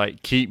sort of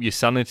like keep your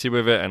sanity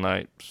with it and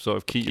like sort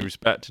of keep your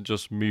respect and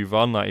just move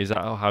on? Like, is that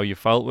how you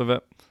felt with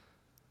it?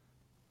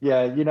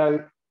 Yeah,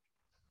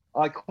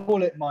 I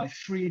call it my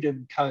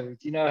freedom code.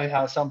 You know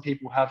how some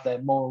people have their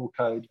moral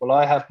code? Well,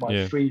 I have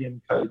my freedom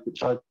code,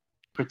 which I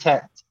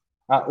protect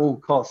at all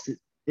costs.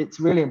 It's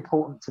really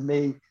important to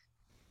me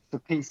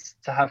to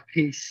have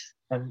peace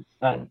and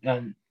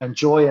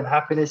joy and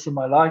happiness in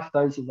my life.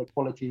 Those are the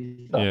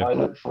qualities that I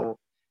look for.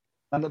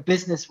 And the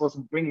business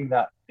wasn't bringing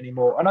that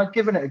anymore. And I'd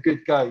given it a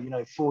good go,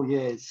 4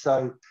 years.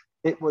 So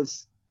it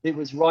was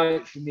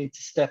right for me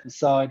to step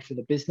aside for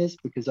the business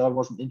because I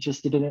wasn't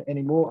interested in it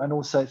anymore. And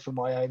also for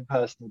my own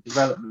personal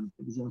development,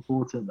 it was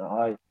important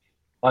that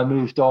I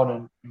moved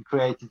on and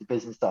created the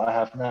business that I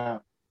have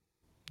now.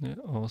 Yeah,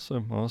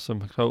 awesome. I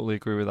totally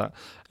agree with that.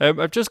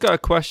 I've just got a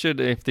question.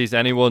 If there's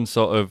anyone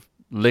sort of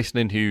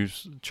listening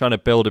who's trying to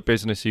build a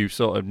business who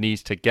sort of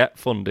needs to get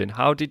funding,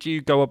 how did you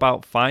go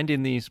about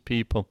finding these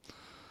people?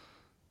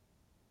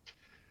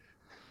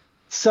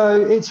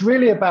 So it's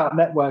really about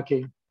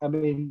networking. I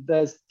mean,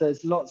 there's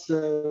lots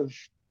of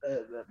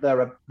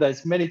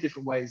there's many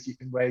different ways you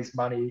can raise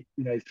money,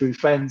 through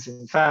friends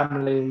and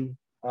family,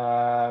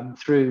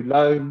 through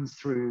loans,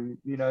 through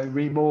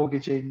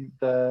remortgaging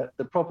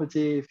the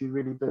property if you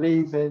really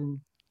believe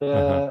in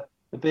the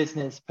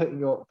business, putting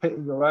your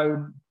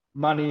own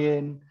money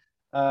in.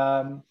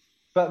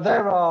 But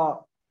there are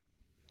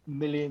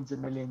millions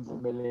and millions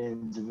and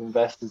millions of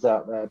investors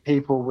out there,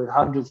 people with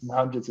hundreds and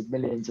hundreds of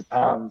millions of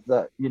pounds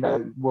that, you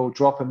know, will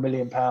drop £1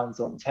 million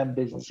on 10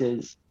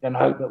 businesses and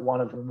hope that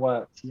one of them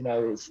works. You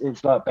know,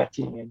 it's like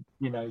betting and,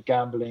 you know,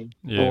 gambling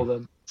for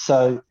them.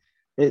 So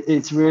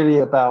it's really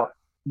about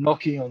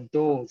knocking on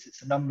doors.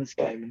 It's a numbers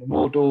game, and the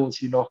more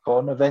doors you knock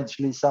on,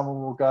 eventually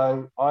someone will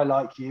go, I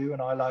like you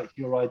and I like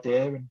your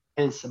idea, and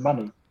here's some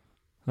money.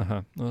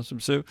 Awesome.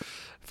 So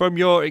from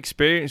your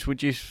experience,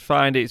 would you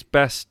find it's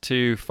best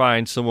to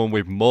find someone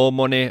with more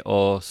money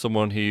or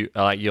someone who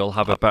you'll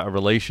have a better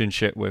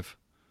relationship with?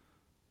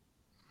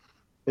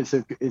 It's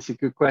a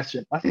good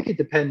question. I think it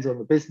depends on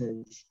the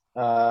business.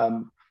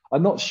 I'm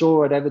not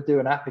sure I'd ever do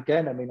an app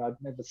again. I mean,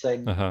 I'd never say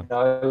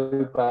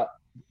no, but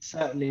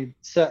certainly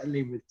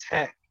with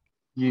tech,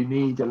 you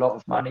need a lot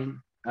of money.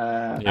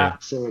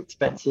 Apps are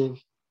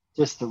expensive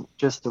just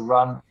to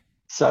run.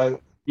 So,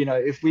 you know,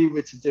 if we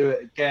were to do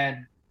it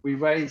again, we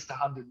raised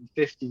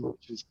 150,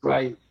 which was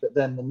great. But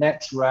then the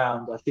next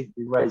round, I think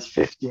we raised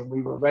 50, and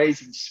we were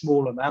raising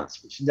small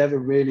amounts, which never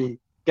really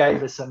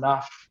gave us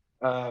enough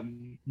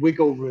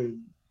wiggle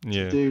room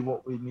to do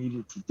what we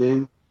needed to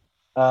do.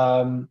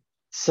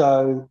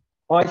 So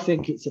I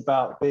think it's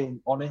about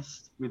being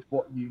honest with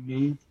what you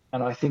need.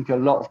 And I think a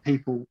lot of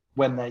people,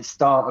 when they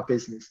start a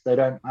business, they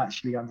don't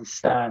actually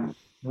understand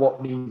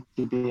what needs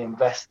to be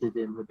invested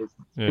in the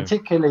business,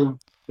 particularly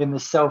in the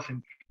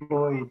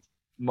self-employed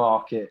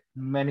market.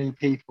 Many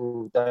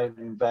people don't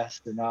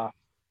invest enough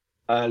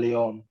early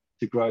on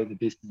to grow the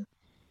business.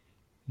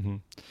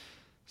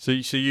 So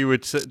you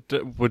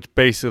would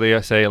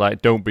basically say,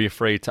 like, don't be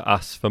afraid to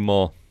ask for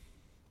more.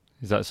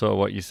 Is that sort of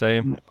what you're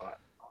saying?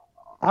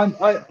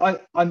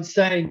 I'm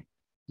saying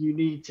you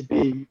need to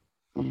be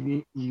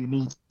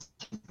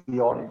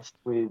honest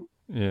with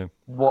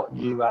what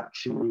you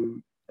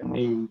actually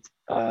need.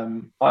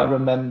 I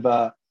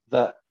remember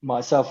that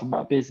myself and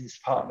my business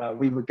partner,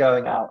 we were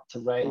going out to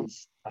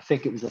raise, I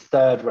think it was a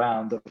third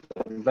round of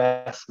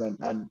investment,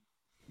 and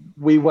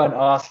we weren't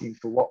asking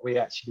for what we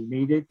actually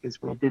needed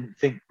because we didn't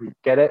think we'd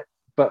get it.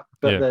 But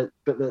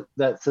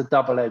that's a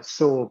double-edged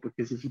sword,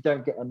 because if you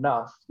don't get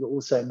enough, you're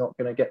also not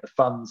going to get the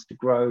funds to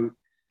grow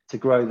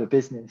the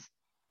business.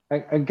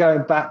 And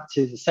going back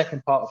to the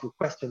second part of your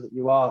question that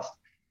you asked,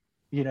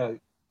 you know,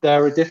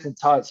 there are different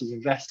types of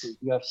investors.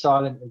 You have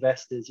silent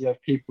investors, you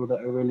have people that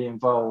are really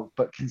involved,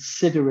 but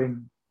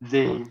considering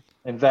the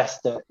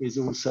investor is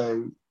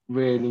also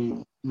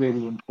really,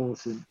 really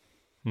important.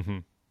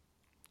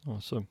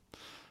 Awesome.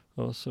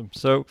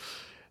 So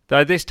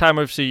this time,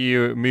 obviously,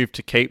 you moved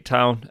to Cape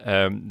Town.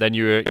 Then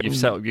you've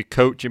set up your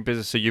coaching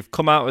business. So you've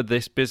come out of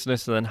this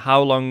business, and then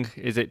how long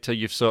is it till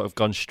you've sort of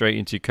gone straight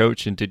into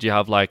coaching? Did you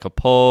have like a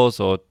pause,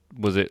 or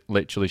was it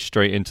literally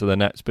straight into the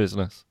next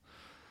business?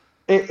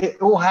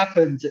 It all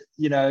happened,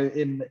 you know,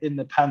 in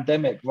the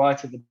pandemic,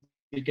 right at the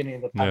beginning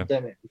of the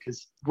pandemic,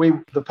 because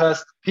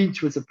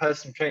Peach was a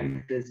personal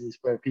training business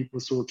where people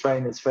saw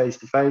trainers face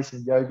to face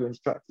and yoga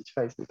instructors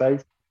face to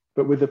face.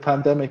 But with the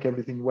pandemic,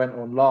 everything went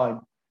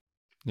online.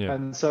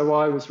 And so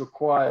I was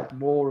required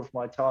more of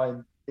my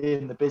time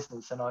in the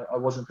business, and I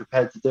wasn't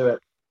prepared to do it.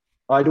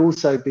 I'd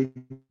also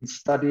been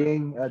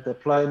studying a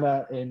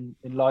diploma in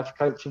life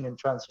coaching and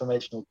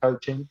transformational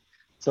coaching.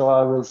 So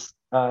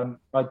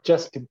I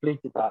just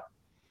completed that.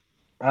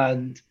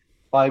 And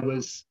I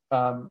was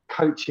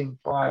coaching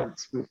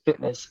clients with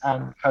fitness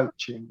and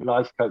coaching,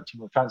 life coaching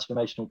or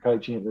transformational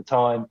coaching at the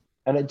time.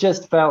 And it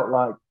just felt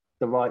like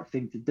the right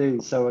thing to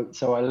do. So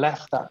I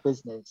left that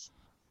business.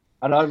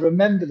 And I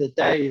remember the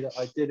day that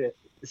I did it.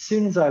 As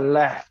soon as I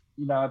left,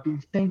 you know, I've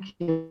been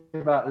thinking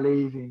about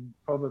leaving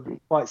probably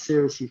quite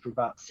seriously for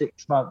about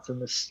 6 months,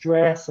 and the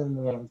stress and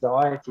the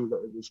anxiety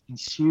that was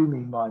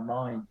consuming my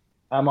mind.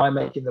 Am I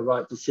making the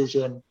right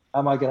decision?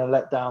 Am I going to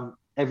let down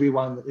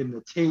everyone in the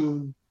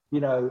team?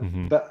 You know,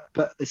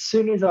 but as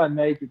soon as I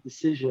made the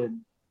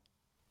decision,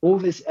 all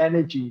this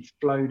energy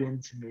flowed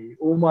into me.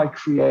 All my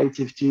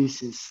creative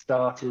juices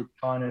started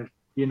kind of,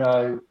 you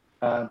know,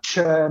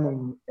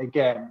 churning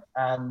again,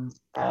 and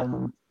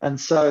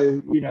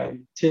so, you know,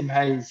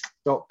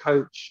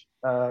 TimHayes.coach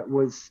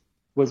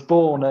was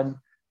born, and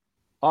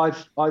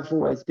I've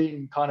always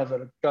been kind of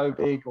a go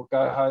big or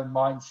go home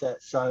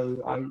mindset.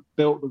 So I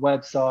built the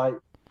website.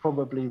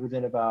 Probably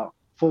within about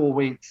 4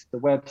 weeks, the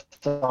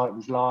website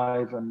was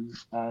live, and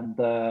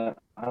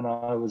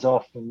I was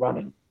off and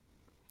running.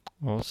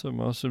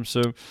 Awesome.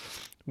 So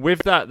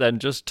with that, then,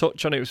 just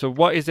touch on it. So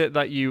what is it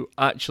that you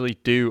actually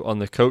do on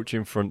the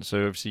coaching front?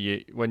 So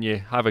obviously, when you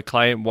have a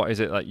client, what is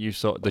it that you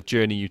the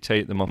journey you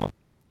take them on?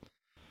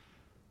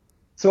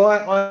 So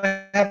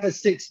I have a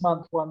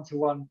 6-month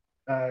one-to-one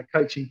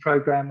coaching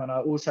program, and I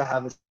also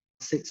have a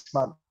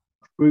 6-month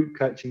group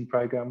coaching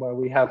program where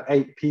we have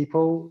 8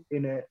 people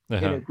in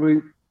a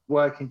group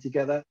working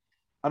together.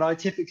 And I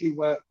typically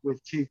work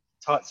with 2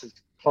 types of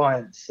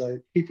clients. So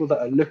people that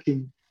are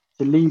looking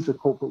to leave the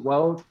corporate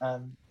world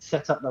and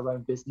set up their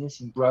own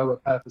business and grow a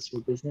purposeful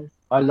business.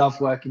 I love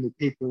working with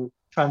people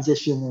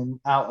transitioning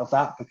out of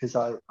that because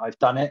I've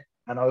done it,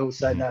 and I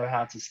also know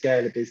how to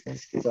scale a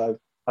business because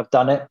I've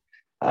done it.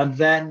 And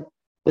then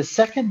The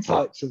second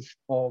types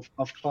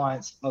of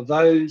clients are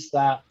those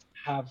that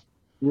have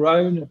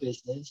grown a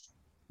business.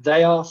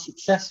 They are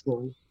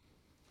successful,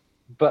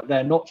 but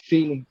they're not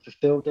feeling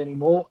fulfilled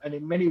anymore. And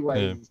in many Yeah.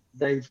 ways,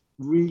 they've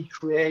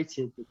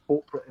recreated the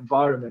corporate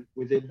environment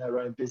within their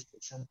own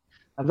business.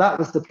 And that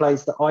was the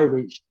place that I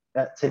reached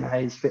at Tim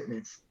Hayes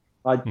Fitness.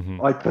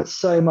 Mm-hmm. I put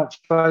so much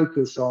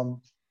focus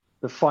on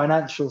the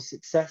financial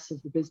success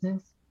of the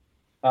business.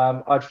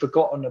 I'd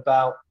forgotten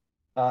about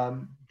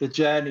the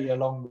journey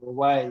along the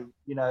way,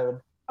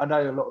 and I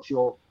know a lot of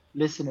your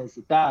listeners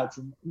are dads,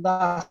 and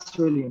that's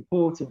really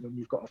important when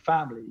you've got a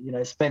family,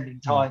 spending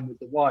time with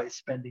the wife,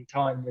 spending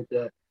time with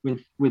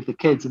the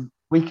kids. And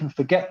we can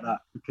forget that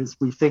because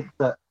we think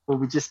that, well,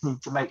 we just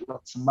need to make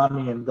lots of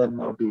money and then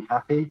they'll be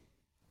happy.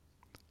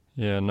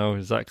 Yeah, no,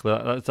 exactly.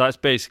 That's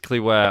basically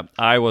where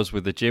I was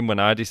with the gym when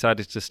I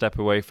decided to step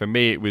away. For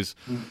me, it was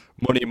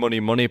money, money,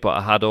 money, but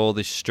I had all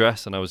this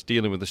stress, and I was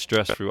dealing with the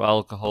stress through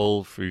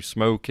alcohol, through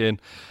smoking.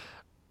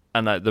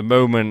 And at the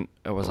moment,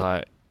 I was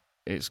like,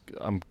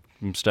 I'm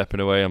stepping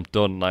away, I'm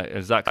done. Like,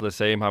 exactly the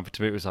same happened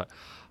to me. It was like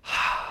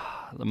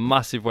the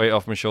massive weight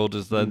off my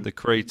shoulders, then the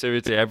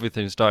creativity,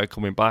 everything started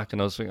coming back,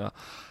 and I was thinking,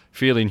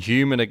 feeling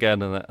human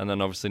again. And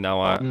then obviously now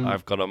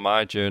I've got on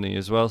my journey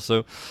as well.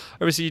 So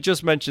obviously you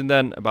just mentioned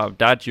then about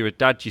dad, you're a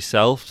dad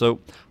yourself. So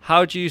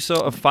how do you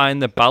sort of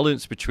find the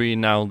balance between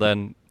now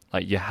then,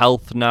 like your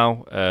health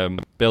now,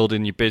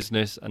 building your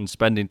business and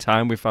spending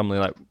time with family?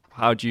 Like,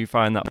 how do you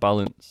find that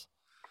balance?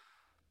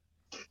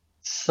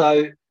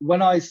 So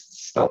when I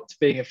stopped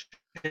being a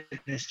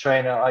fitness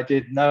trainer, I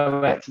did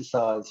no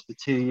exercise for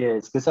 2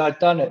 years because I'd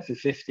done it for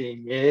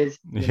 15 years,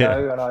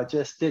 Yeah. and I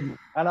just didn't.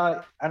 And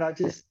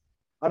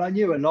I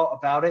knew a lot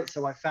about it,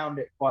 so I found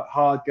it quite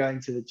hard going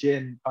to the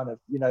gym, kind of,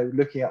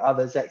 looking at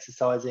others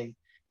exercising.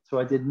 So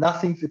I did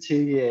nothing for 2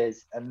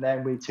 years, and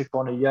then we took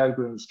on a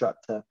yoga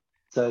instructor.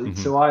 So Hmm.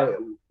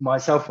 so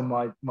myself and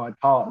my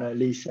partner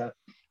Lisa,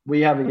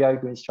 we have a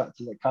yoga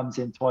instructor that comes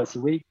in twice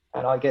a week,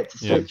 and I get to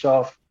Yeah. switch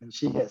off, and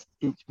she gets to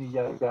teach me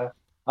yoga.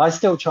 I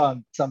still try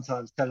and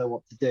sometimes tell her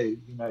what to do,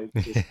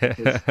 just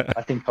because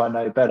I think I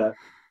know better.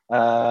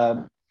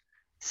 Um,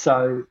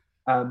 so,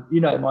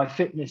 my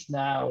fitness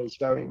now is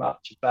very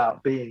much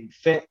about being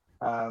fit,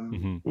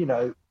 Hmm.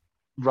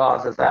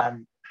 rather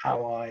than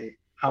how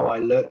I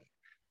look.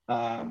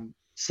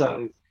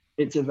 So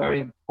it's a very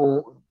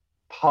important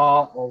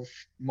part of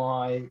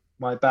my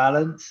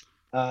balance.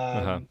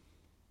 Uh-huh.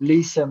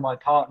 Lisa, my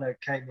partner,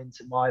 came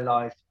into my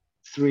life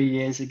 3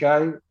 years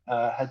ago.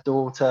 Her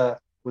daughter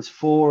was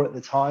 4 at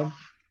the time,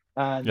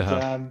 and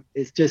Uh-huh.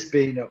 it's just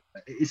been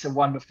it's a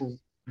wonderful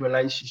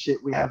relationship.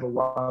 We have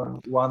a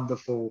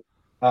wonderful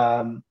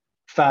um,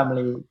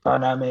 family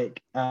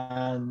dynamic,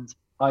 and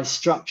I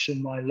structure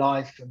my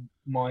life and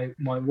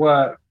my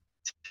work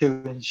to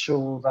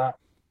ensure that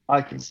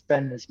I can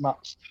spend as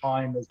much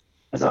time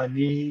as I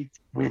need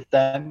with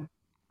them.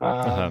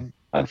 Uh-huh.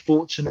 I'm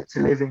fortunate to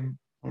live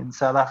in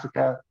South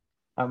Africa,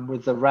 and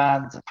with the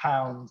rand to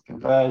pound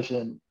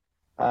conversion,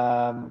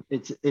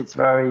 it's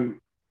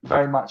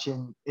very much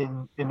in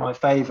my In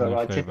favour. your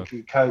I favor.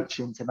 typically coach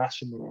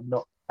internationally and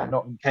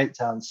not in Cape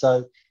Town,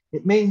 so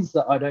it means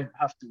that I don't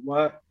have to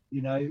work,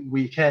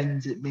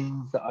 weekends. It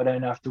means that I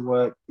don't have to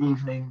work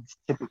evenings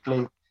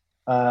typically,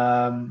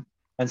 and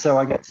so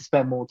I get to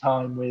spend more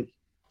time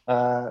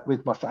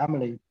with my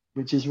family,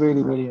 which is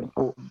really, really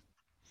important.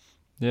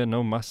 Yeah,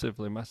 no,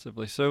 massively,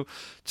 massively. So,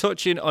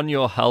 touching on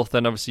your health,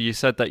 then obviously you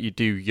said that you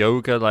do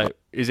yoga. Like,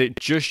 is it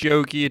just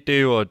yoga you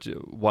do, or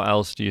what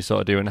else do you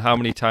sort of do? And how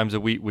many times a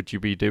week would you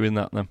be doing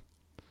that then?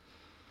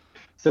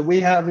 So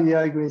we have a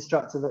yoga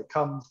instructor that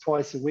comes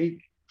twice a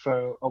week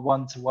for a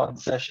one-to-one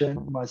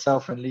session.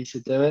 Myself and Lisa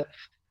do it.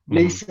 Hmm.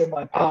 Lisa,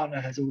 my partner,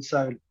 has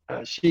also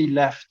she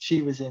left.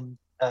 She was in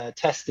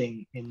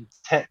testing in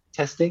tech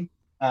testing,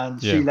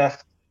 and she Yeah.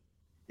 left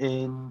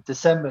in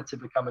December to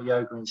become a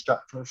yoga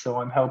instructor.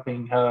 So I'm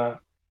helping her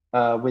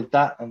with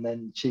that, and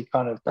then she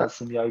kind of does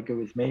some yoga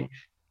with me.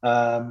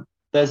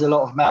 There's a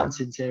lot of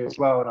mountains here as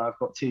well, and I've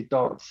got 2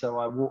 dogs, so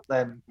I walk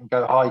them and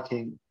go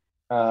hiking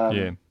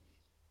Yeah.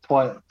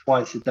 um,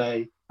 twice a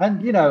day.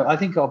 And I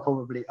think I'll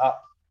probably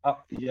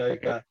up the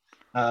yoga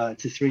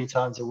to 3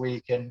 times a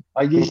week. And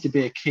I used to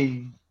be a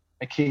keen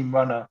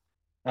runner,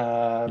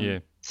 Yeah.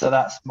 so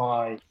that's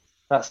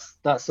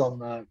on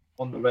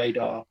the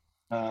radar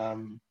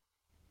um,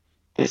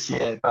 this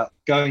year. But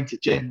going to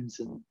gyms,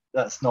 and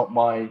that's not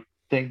my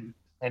thing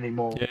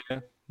anymore. Yeah.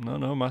 No,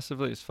 no,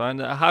 massively. It's fine.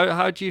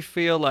 How do you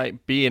feel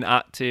like being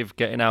active,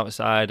 getting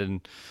outside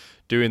and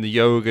doing the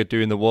yoga,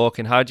 doing the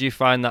walking? How do you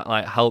find that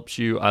like helps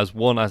you as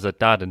one as a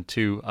dad and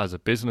two as a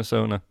business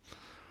owner?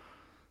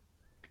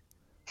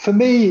 For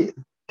me,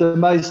 the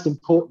most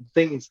important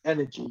thing is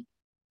energy.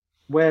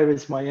 Where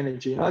is my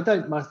energy? And I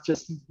don't much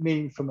just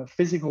mean from a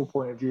physical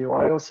point of view.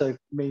 I also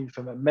mean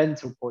from a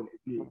mental point of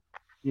view.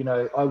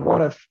 I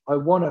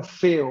want to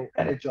feel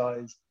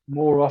energized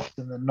more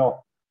often than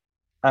not.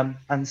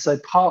 And so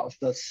part of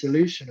the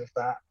solution of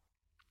that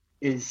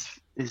is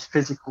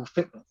physical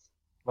fitness,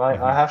 right?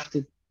 I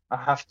Hmm.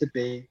 have to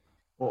be,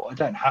 or I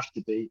don't have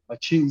to be. I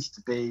choose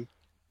to be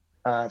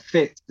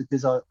fit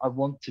because I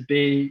want to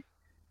be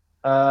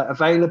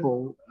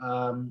available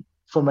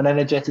from an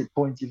energetic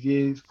point of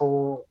view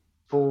for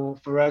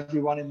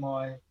everyone in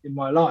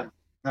my life.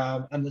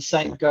 And the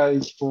same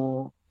goes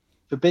for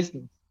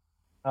business.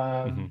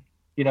 Mm-hmm.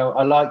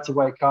 I like to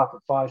wake up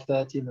at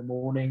 5:30 in the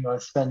morning. I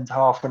spend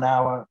half an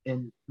hour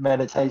in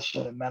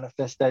meditation and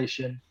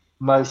manifestation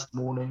most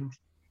mornings.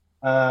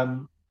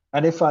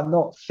 And if I'm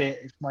not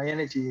fit, if my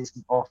energy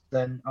isn't off,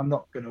 then I'm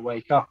not going to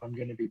wake up. I'm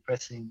going to be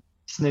pressing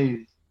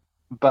snooze.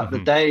 But Mm-hmm.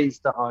 the days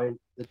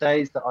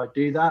that I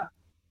do that,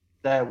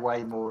 they're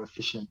way more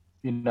efficient,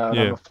 and I'm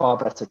Yeah. a far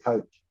better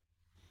coach.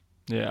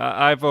 Yeah,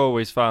 I've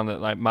always found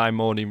that like my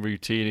morning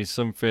routine is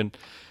something.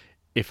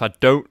 If I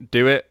don't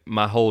do it,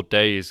 my whole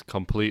day is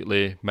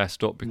completely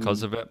messed up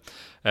because of it.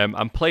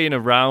 I'm playing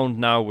around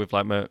now with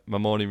like my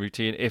morning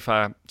routine. If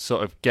I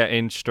sort of get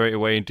in straight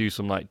away and do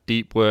some like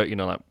deep work,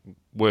 like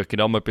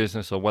working on my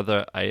business, or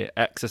whether I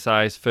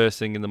exercise first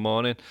thing in the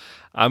morning,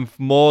 I'm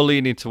more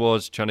leaning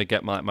towards trying to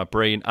get my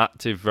brain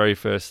active very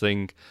first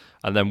thing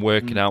and then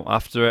working out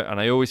after it. And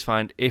I always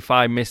find if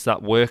I miss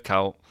that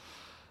workout,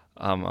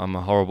 I'm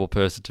a horrible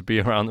person to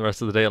be around the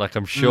rest of the day. Like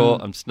I'm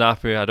short, I'm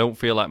snappy. I don't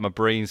feel like my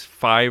brain's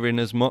firing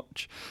as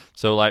much.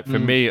 So like for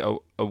me,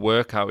 a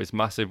workout is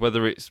massive.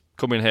 Whether it's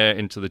coming here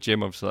into the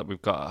gym, obviously that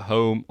we've got at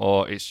home,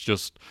 or it's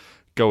just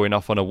going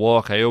off on a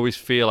walk. I always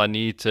feel I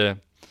need to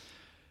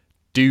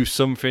do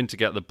something to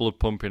get the blood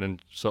pumping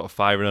and sort of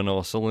firing on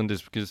all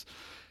cylinders, because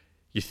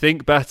you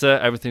think better,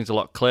 everything's a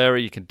lot clearer,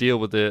 you can deal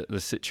with the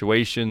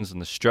situations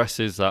and the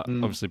stresses that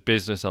obviously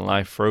business and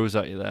life throws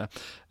at you there.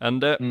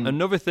 And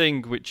another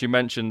thing which you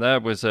mentioned there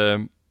was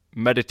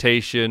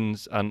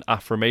meditations and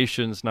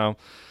affirmations. Now,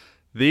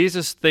 these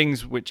are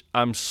things which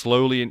I'm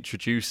slowly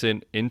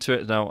introducing into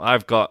it. Now,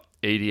 I've got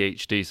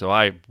ADHD, so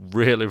I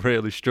really,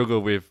 really struggle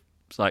with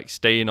like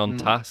staying on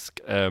task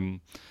and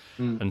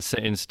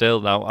sitting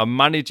still. Now, I'm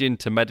managing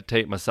to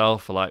meditate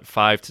myself for like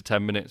 5 to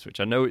 10 minutes,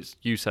 which I know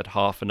you said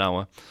half an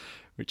hour,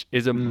 which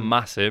isn't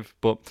massive,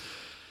 but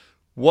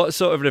what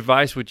sort of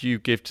advice would you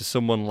give to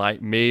someone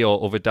like me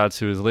or other dads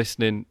who is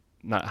listening,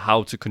 like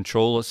how to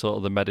control sort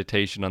of the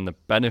meditation and the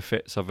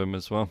benefits of them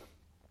as well?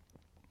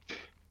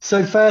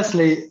 So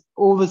firstly,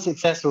 all the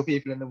successful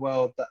people in the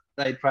world, that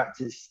they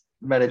practice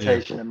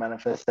meditation and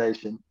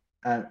manifestation.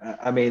 And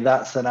I mean,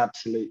 that's an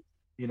absolute,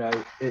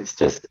 it's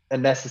just a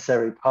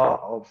necessary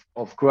part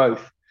of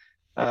growth.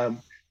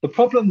 The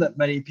problem that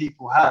many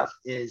people have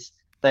is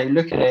they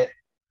look at it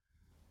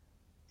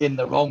in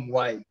the wrong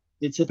way.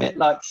 It's a bit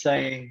like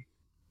saying,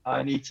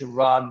 I need to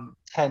run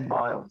 10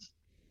 miles.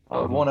 I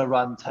want to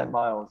run 10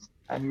 miles.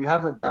 And you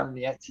haven't done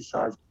the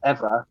exercise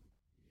ever.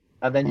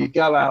 And then you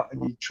go out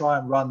and you try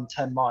and run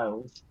 10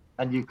 miles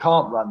and you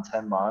can't run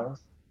 10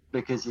 miles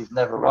because you've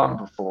never run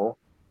before.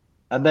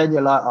 And then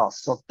you're like, oh,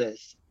 sod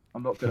this.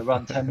 I'm not going to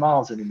run 10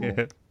 miles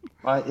anymore.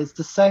 Right? It's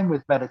the same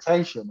with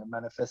meditation and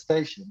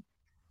manifestation.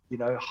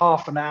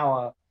 Half an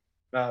hour,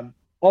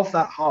 of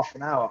that half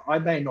an hour, I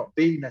may not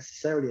be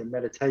necessarily in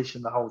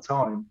meditation the whole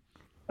time.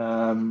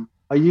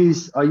 I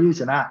use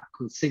an app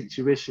called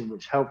Synctuition,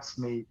 which helps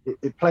me.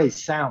 It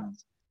plays sound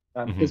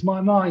because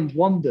my mind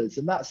wanders,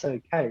 and that's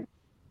okay.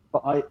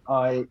 But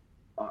I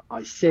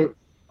sit,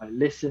 I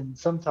listen.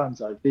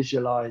 Sometimes I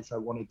visualize. I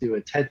want to do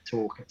a TED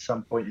talk at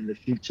some point in the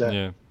future.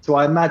 Yeah. So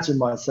I imagine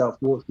myself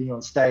walking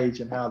on stage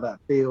and how that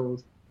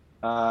feels.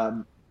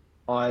 I'm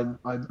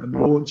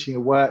launching a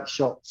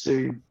workshop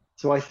soon.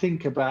 So I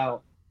think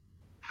about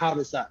how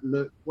does that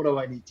look? What do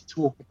I need to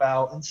talk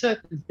about? And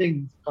certain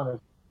things kind of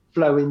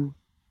flow in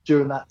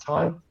during that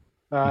time.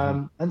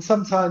 And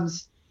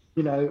sometimes,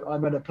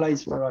 I'm at a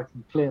place where I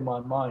can clear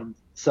my mind.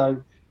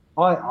 So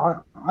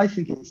I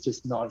think it's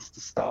just nice to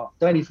start.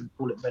 Don't even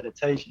call it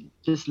meditation.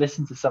 Just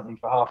listen to something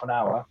for half an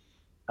hour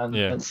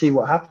and see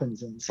what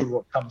happens and see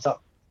what comes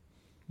up.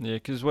 Yeah,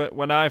 because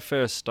when I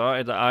first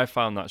started, I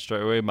found that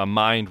straight away. My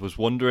mind was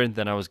wandering,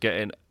 then I was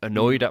getting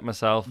annoyed at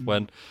myself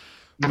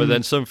but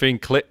then something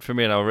clicked for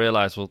me and I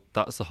realised, well,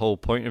 that's the whole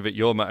point of it.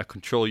 You're meant to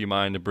control your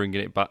mind and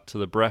bringing it back to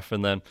the breath.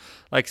 And then,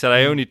 like I said,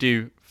 I only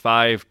do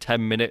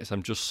 5-10 minutes.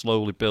 I'm just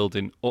slowly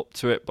building up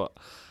to it. But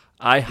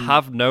I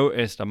have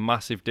noticed a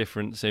massive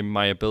difference in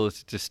my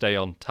ability to stay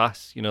on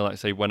task. Like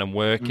say when I'm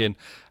working,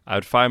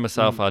 I'd find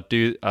myself, I'd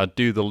do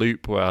the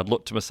loop where I'd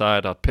look to my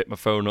side, I'd pick my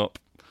phone up,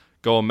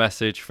 go on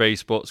message,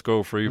 Facebook,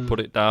 scroll through, put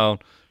it down,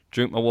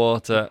 drink my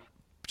water,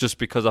 just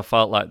because I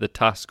felt like the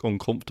task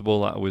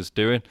uncomfortable that I was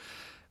doing.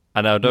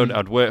 And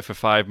I'd work for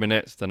 5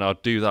 minutes, then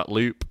I'd do that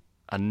loop.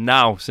 And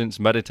now, since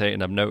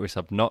meditating, I've noticed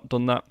I've not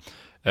done that.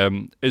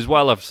 As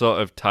well, I've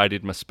sort of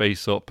tidied my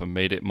space up and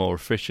made it more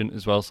efficient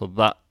as well. So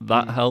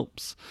that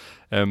helps.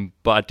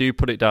 But I do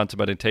put it down to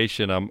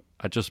meditation.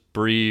 I just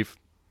breathe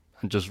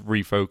and just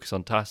refocus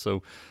on tasks.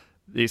 So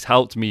it's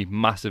helped me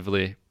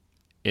massively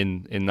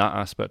in that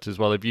aspect as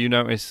well. Have you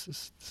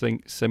noticed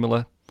something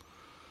similar?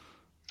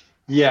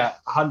 Yeah,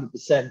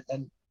 100%.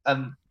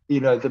 And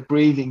the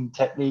breathing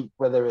technique,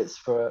 whether it's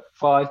for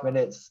 5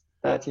 minutes,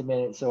 30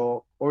 minutes,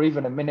 or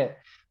even a minute,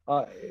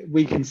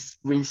 we can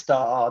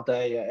restart our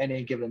day at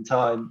any given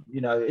time.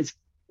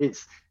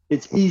 It's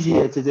it's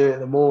easier to do it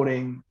in the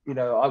morning.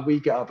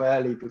 We get up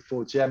early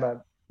before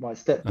Gemma, my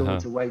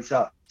Uh-huh. stepdaughter, wakes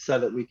up so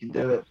that we can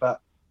do it. But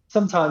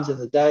sometimes in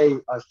the day,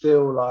 I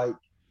feel like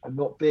I'm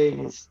not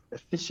being as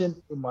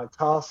efficient in my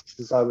tasks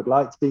as I would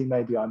like to be.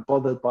 Maybe I'm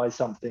bothered by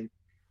something.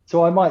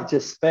 So I might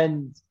just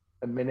spend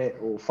a minute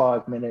or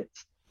 5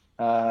 minutes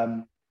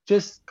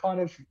just kind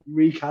of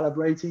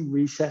recalibrating,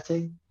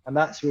 resetting. And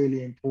that's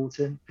really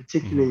important,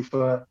 Hmm. particularly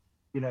for,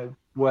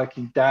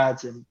 working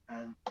dads and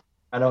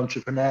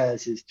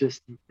entrepreneurs is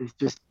just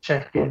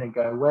check in and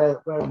go,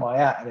 where am I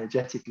at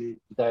energetically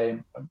today,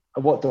 and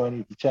what do I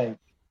need to change?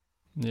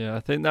 Yeah, I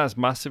think that's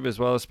massive as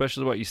well,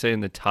 especially what you say in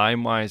the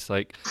time wise.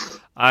 Like,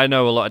 I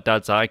know a lot of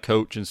dads I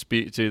coach and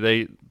speak to,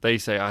 they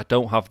say I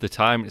don't have the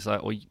time. It's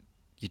like, well,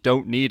 you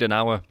don't need an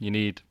hour. You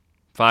need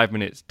 5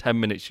 minutes, 10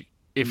 minutes.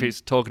 If Mm,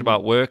 it's talking mm,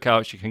 about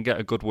workouts, you can get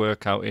a good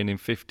workout in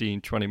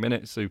 15, 20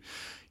 minutes. So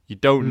you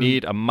don't mm.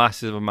 need a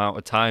massive amount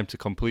of time to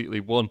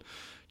completely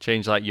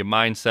change like your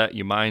mindset,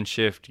 your mind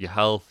shift, your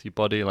health, your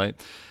body. Like,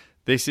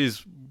 this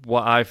is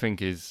what I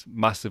think is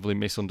massively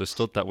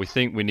misunderstood, that we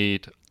think we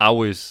need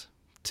hours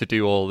to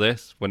do all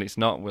this when it's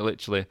not. We're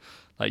literally,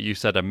 like you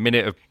said, a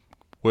minute of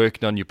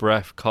working on your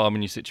breath,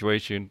 calming your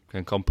situation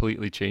can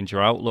completely change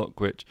your outlook,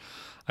 which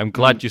I'm Mm.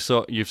 glad you've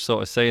sort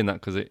of saying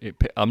that, because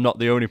I'm not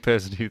the only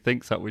person who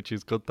thinks that, which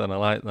is good. Then I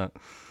like that.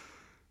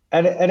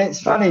 And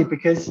it's funny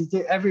because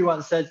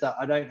everyone says that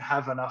I don't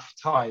have enough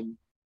time,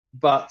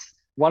 but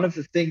one of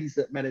the things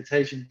that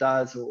meditation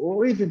does,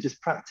 or even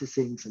just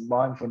practicing some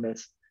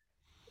mindfulness,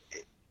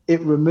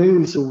 it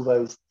removes all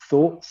those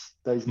thoughts,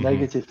 those Hmm.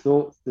 negative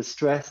thoughts, the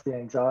stress, the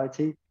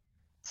anxiety.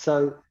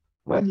 So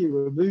when you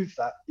remove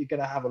that, you're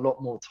going to have a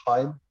lot more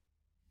time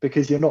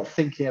because you're not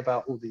thinking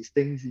about all these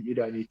things that you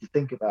don't need to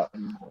think about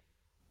anymore.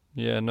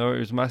 Yeah, no, it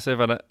was massive.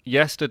 And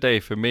yesterday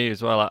for me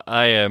as well,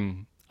 I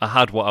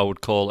had what I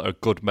would call a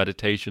good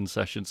meditation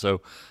session.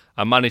 So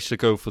I managed to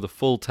go for the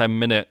full 10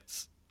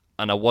 minutes,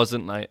 and I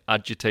wasn't like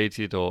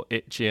agitated or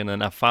itchy. And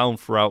then I found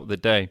throughout the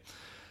day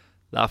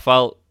that I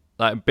felt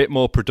like a bit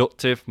more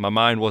productive. My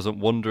mind wasn't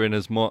wandering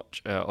as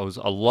much. I was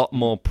a lot Mm,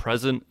 more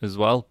present as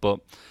well.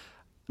 But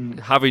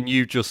mm, having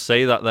you just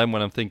say that, then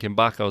when I'm thinking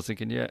back, I was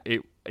thinking, yeah,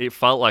 it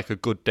felt like a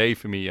good day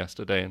for me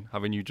yesterday. And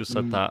having you just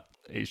said mm, that,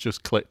 it's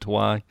just clicked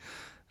why.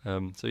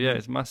 So yeah, mm.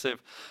 it's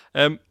massive.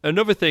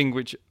 Another thing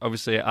which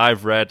obviously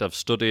I've read, I've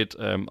studied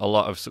a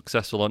lot of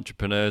successful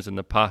entrepreneurs in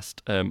the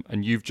past,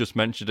 and you've just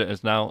mentioned it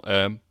as now,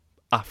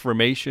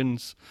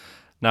 affirmations.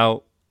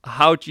 Now,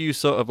 how do you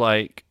sort of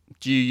like,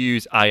 do you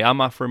use I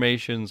am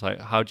affirmations? Like,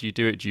 how do you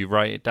do it? Do you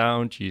write it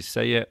down? Do you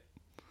say it?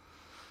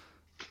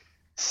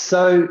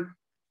 So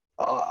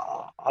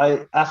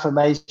I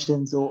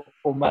affirmations or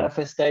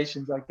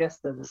manifestations, I guess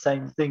they're the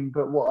same thing.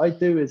 But what I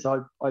do is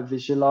I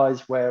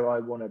visualize where I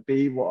want to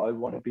be, what I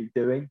want to be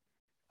doing.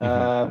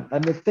 Hmm.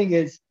 And the thing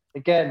is,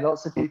 again,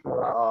 lots of people are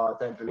like, oh,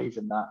 I don't believe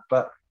in that.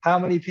 But how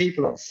many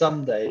people on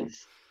some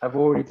days have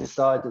already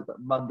decided that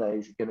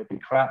Mondays are going to be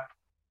crap,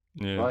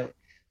 Yeah, right?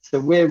 So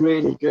we're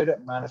really good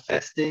at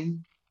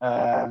manifesting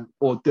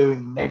or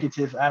doing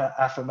negative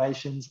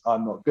affirmations.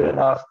 I'm not good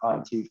enough.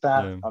 I'm too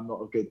fat. yeah, I'm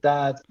not a good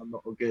dad. I'm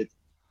not a good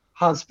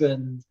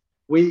husband.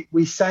 We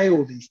say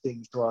all these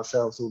things to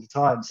ourselves all the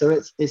time. So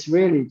it's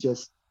really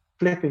just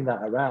flipping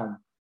that around.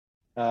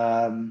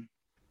 Um,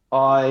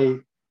 I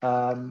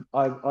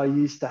I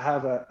used to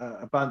have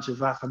a bunch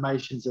of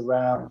affirmations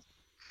around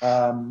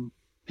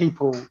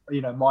people.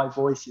 My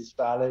voice is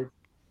valid.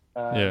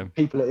 yeah,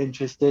 People are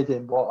interested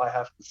in what I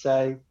have to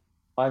say.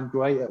 I'm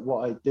great at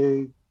what I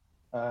do.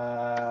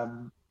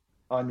 Um,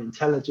 I'm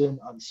intelligent.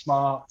 I'm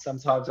smart.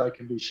 Sometimes I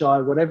can be shy.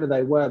 Whatever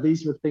they were,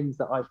 these were things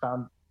that I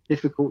found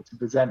difficult to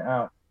present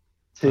out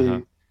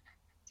uh-huh,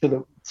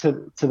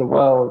 to to the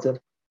world.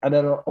 And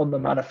then on the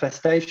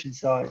manifestation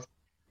side,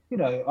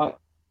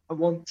 I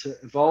want to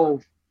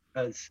evolve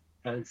as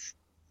as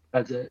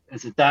as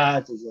a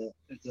dad, as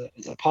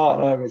a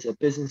partner, as a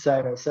business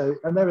owner. So,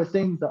 and there are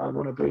things that I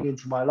want to bring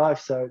into my life.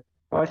 So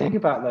I think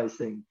about those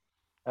things,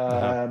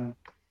 uh-huh. um,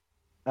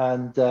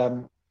 and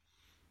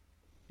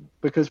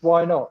because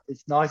why not?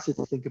 It's nicer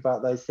to think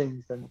about those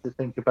things than to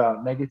think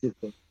about negative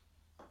things.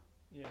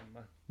 Yeah,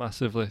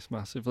 massively,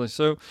 massively.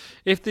 So,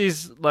 if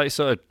these like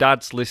sort of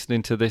dads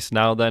listening to this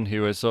now, then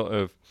who are sort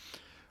of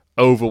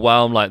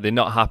overwhelmed, like they're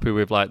not happy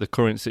with like the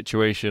current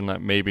situation,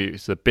 like maybe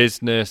it's the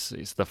business,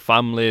 it's the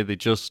family, they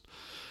just,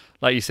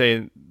 like you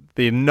say,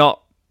 they're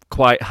not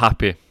quite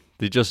happy,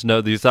 they just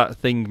know there's that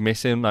thing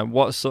missing. Like,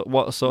 what sort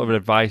of Mm.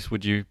 advice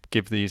would you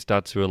give these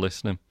dads who are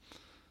listening?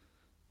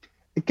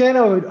 Again,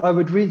 I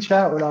would reach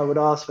out and I would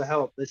ask for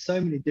help. There's so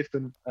many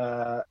different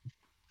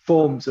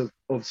forms of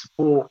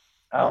support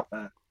out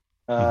there.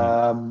 Hmm.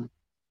 Um,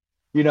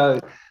 you know,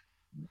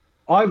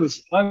 I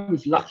was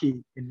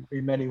lucky in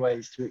many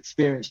ways to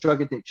experience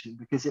drug addiction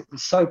because it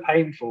was so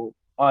painful.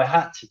 I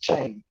had to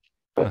change.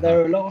 But Uh-huh.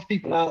 there are a lot of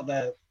people out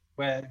there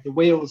where the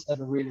wheels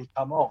never really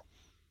come off.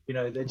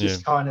 They're Yeah,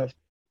 just kind of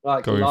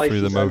like going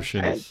through life the is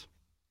okay, motions.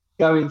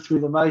 going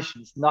through the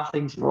motions.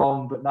 Nothing's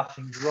wrong, but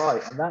nothing's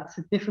right, and that's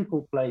a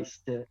difficult place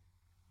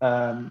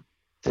um,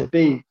 to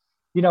be.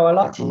 I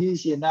like to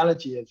use the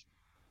analogy of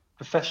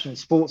professional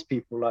sports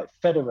people like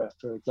Federer,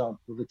 for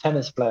example, the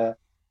tennis player.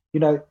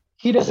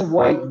 He doesn't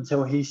wait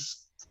until he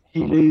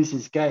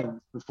loses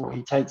games before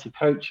he takes a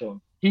coach on.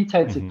 He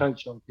takes a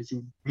coach on because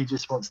he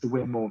just wants to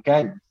win more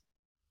games.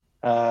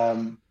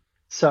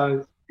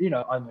 So,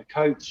 I'm a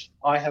coach.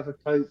 I have a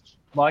coach.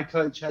 My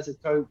coach has a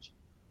coach.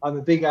 I'm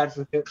a big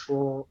advocate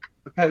for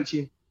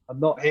coaching.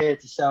 I'm not here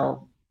to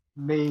sell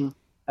me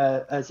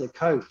as a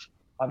coach.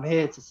 I'm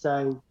here to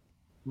say,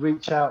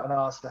 reach out and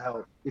ask for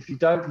help. If you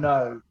don't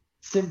know,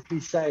 simply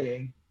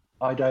saying,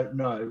 I don't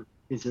know,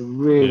 is a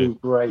really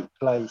great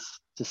place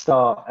to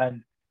start.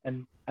 And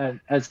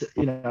as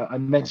I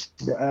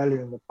mentioned it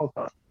earlier in the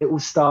podcast, it will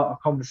start a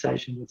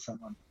conversation with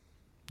someone.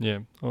 Yeah,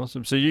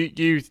 awesome. So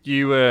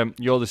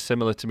you're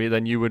similar to me.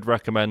 Then you would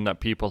recommend that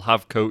people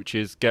have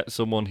coaches, get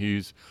someone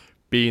who's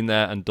been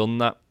there and done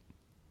that.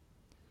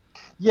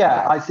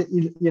 Yeah, I think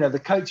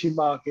the coaching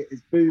market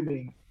is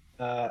booming,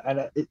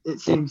 and it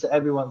seems that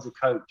everyone's a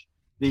coach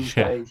these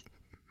days.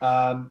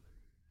 And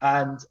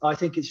I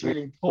think it's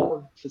really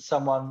important for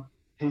someone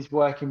who's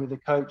working with a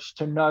coach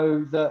to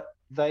know that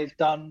they've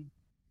done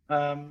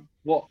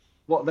what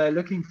they're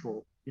looking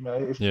for.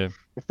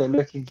 If they're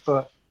looking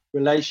for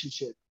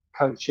relationship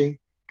coaching,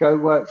 go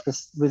work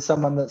with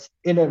someone that's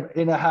in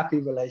a happy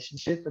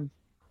relationship and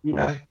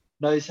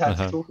knows how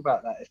to talk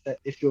about that.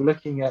 If you're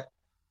looking at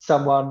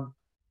someone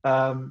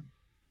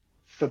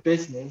for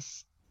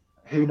business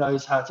who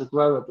knows how to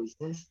grow a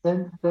business,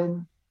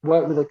 then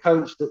work with a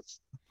coach that's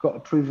got a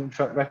proven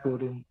track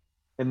record in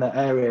that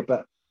area.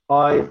 But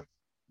I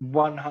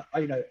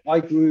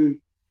grew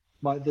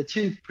the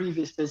two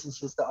previous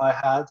businesses that I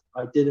had.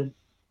 I didn't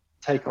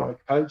take on a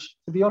coach.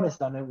 To be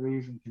honest, I never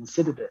even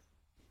considered it.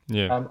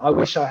 Yeah. I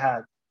wish I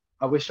had.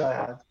 I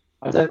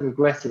don't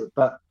regret it.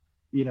 But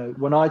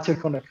when I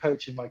took on a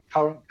coach in my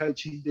current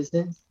coaching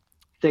business,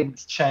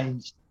 things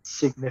changed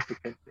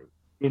significantly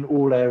in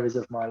all areas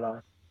of my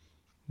life.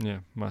 Yeah,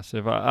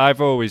 massive.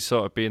 I've always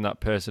sort of been that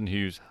person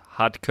who's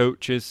had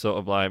coaches, sort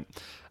of like,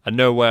 I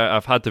know where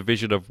I've had the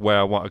vision of where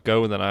I want to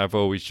go, and then I've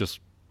always just,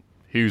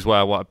 who's where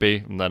I want to be,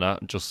 and then I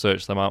just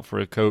search them out for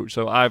a coach.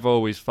 So I've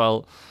always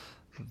felt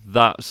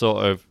that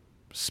sort of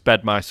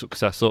sped my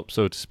success up,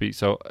 so to speak.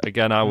 So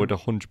again, I would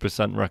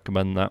 100%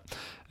 recommend that.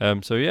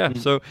 So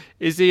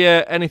is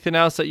there anything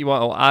else that you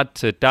want to add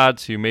to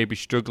dads who may be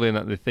struggling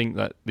that they think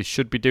that they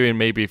should be doing?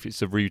 Maybe if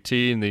it's a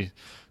routine, they're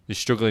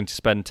struggling to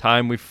spend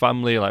time with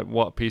family, like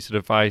what piece of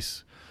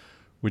advice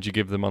would you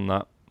give them on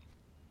that?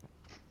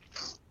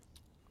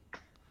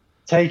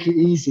 Take it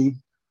easy.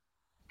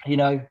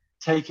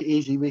 Take it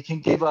easy. We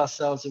can give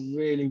ourselves a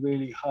really,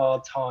 really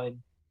hard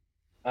time,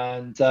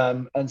 and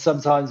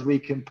sometimes we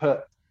can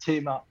put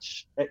too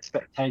much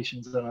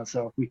expectations on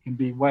ourselves. We can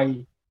be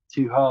way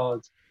too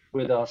hard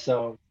with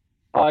ourselves.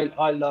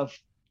 I love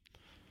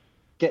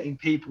getting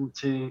people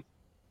to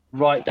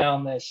write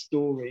down their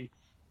story,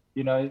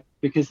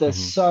 because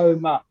there's so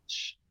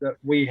much that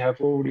we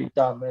have already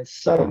done. There's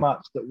so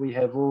much that we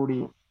have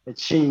already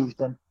achieved,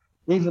 and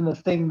even the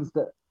things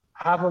that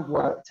haven't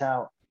worked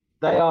out,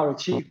 they are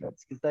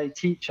achievements because they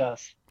teach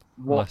us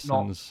what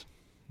lessons.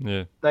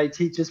 They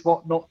teach us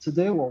what not to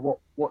do or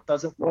what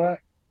doesn't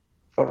work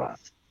for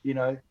us.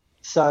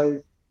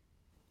 So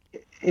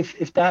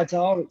if dads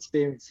are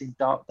experiencing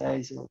dark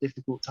days or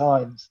difficult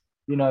times,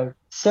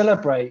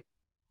 celebrate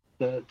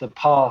the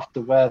path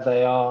to where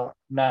they are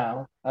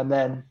now, and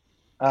then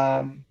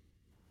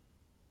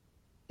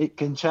it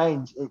can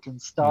change. It can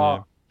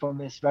start from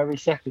this very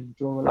second.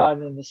 Draw a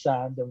line in the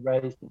sand and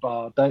raise the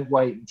bar. Don't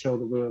wait until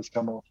the wheels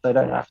come off. They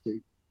don't have to.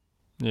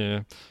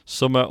 Yeah,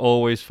 summer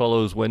always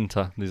follows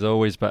winter. There's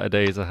always better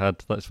days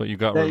ahead. That's what you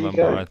got to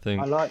remember, I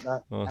think. I like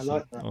that.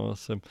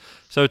 Awesome.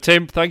 So,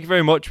 Tim, thank you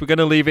very much. We're going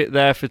to leave it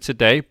there for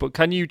today. But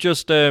can you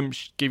just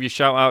give your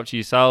shout out to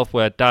yourself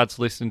where dads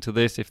listen to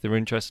this if they're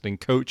interested in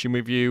coaching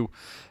with you?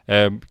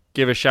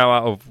 Give a shout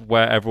out of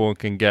where everyone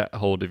can get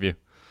hold of you.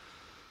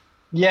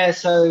 Yeah,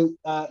 so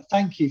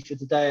thank you for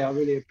today. I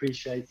really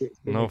appreciate it. It's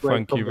been a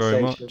great thank you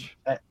very much.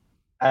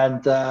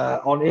 And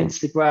on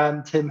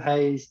Instagram,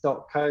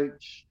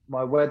 timhayes.coach.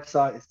 My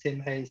website is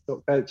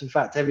timhayes.coach. In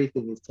fact,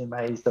 everything is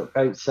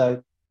timhayes.coach.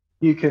 So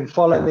you can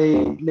follow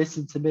me,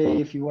 listen to me.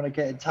 If you want to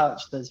get in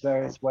touch, there's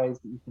various ways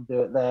that you can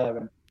do it there.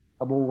 And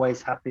I'm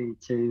always happy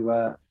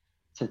to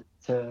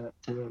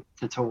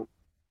talk.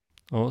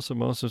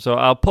 Awesome. So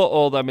I'll put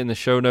all them in the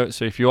show notes.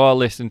 So if you are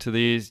listening to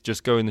these,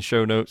 just go in the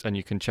show notes and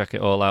you can check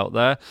it all out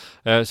there.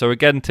 So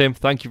again, Tim,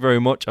 thank you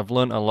very much. I've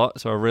learned a lot,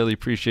 so I really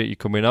appreciate you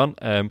coming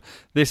on.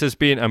 This has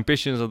been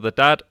Ambitions of the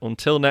Dad.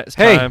 Until next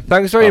time. Hey,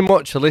 thanks very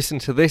much for listening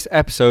to this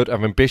episode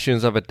of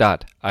Ambitions of a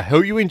Dad. I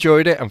hope you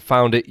enjoyed it and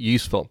found it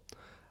useful.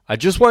 I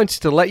just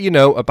wanted to let you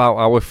know about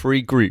our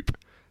free group,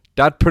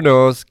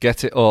 Dadpreneurs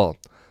Get It All.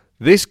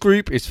 This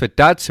group is for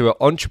dads who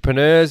are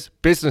entrepreneurs,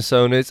 business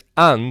owners,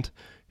 and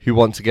who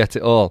want to get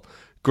it all.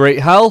 Great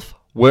health,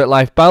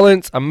 work-life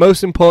balance, and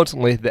most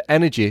importantly, the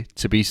energy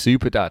to be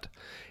super dad.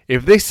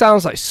 If this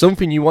sounds like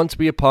something you want to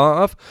be a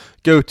part of,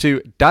 go to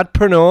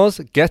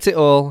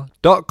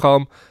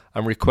dadpreneursgetitall.com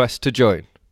and request to join.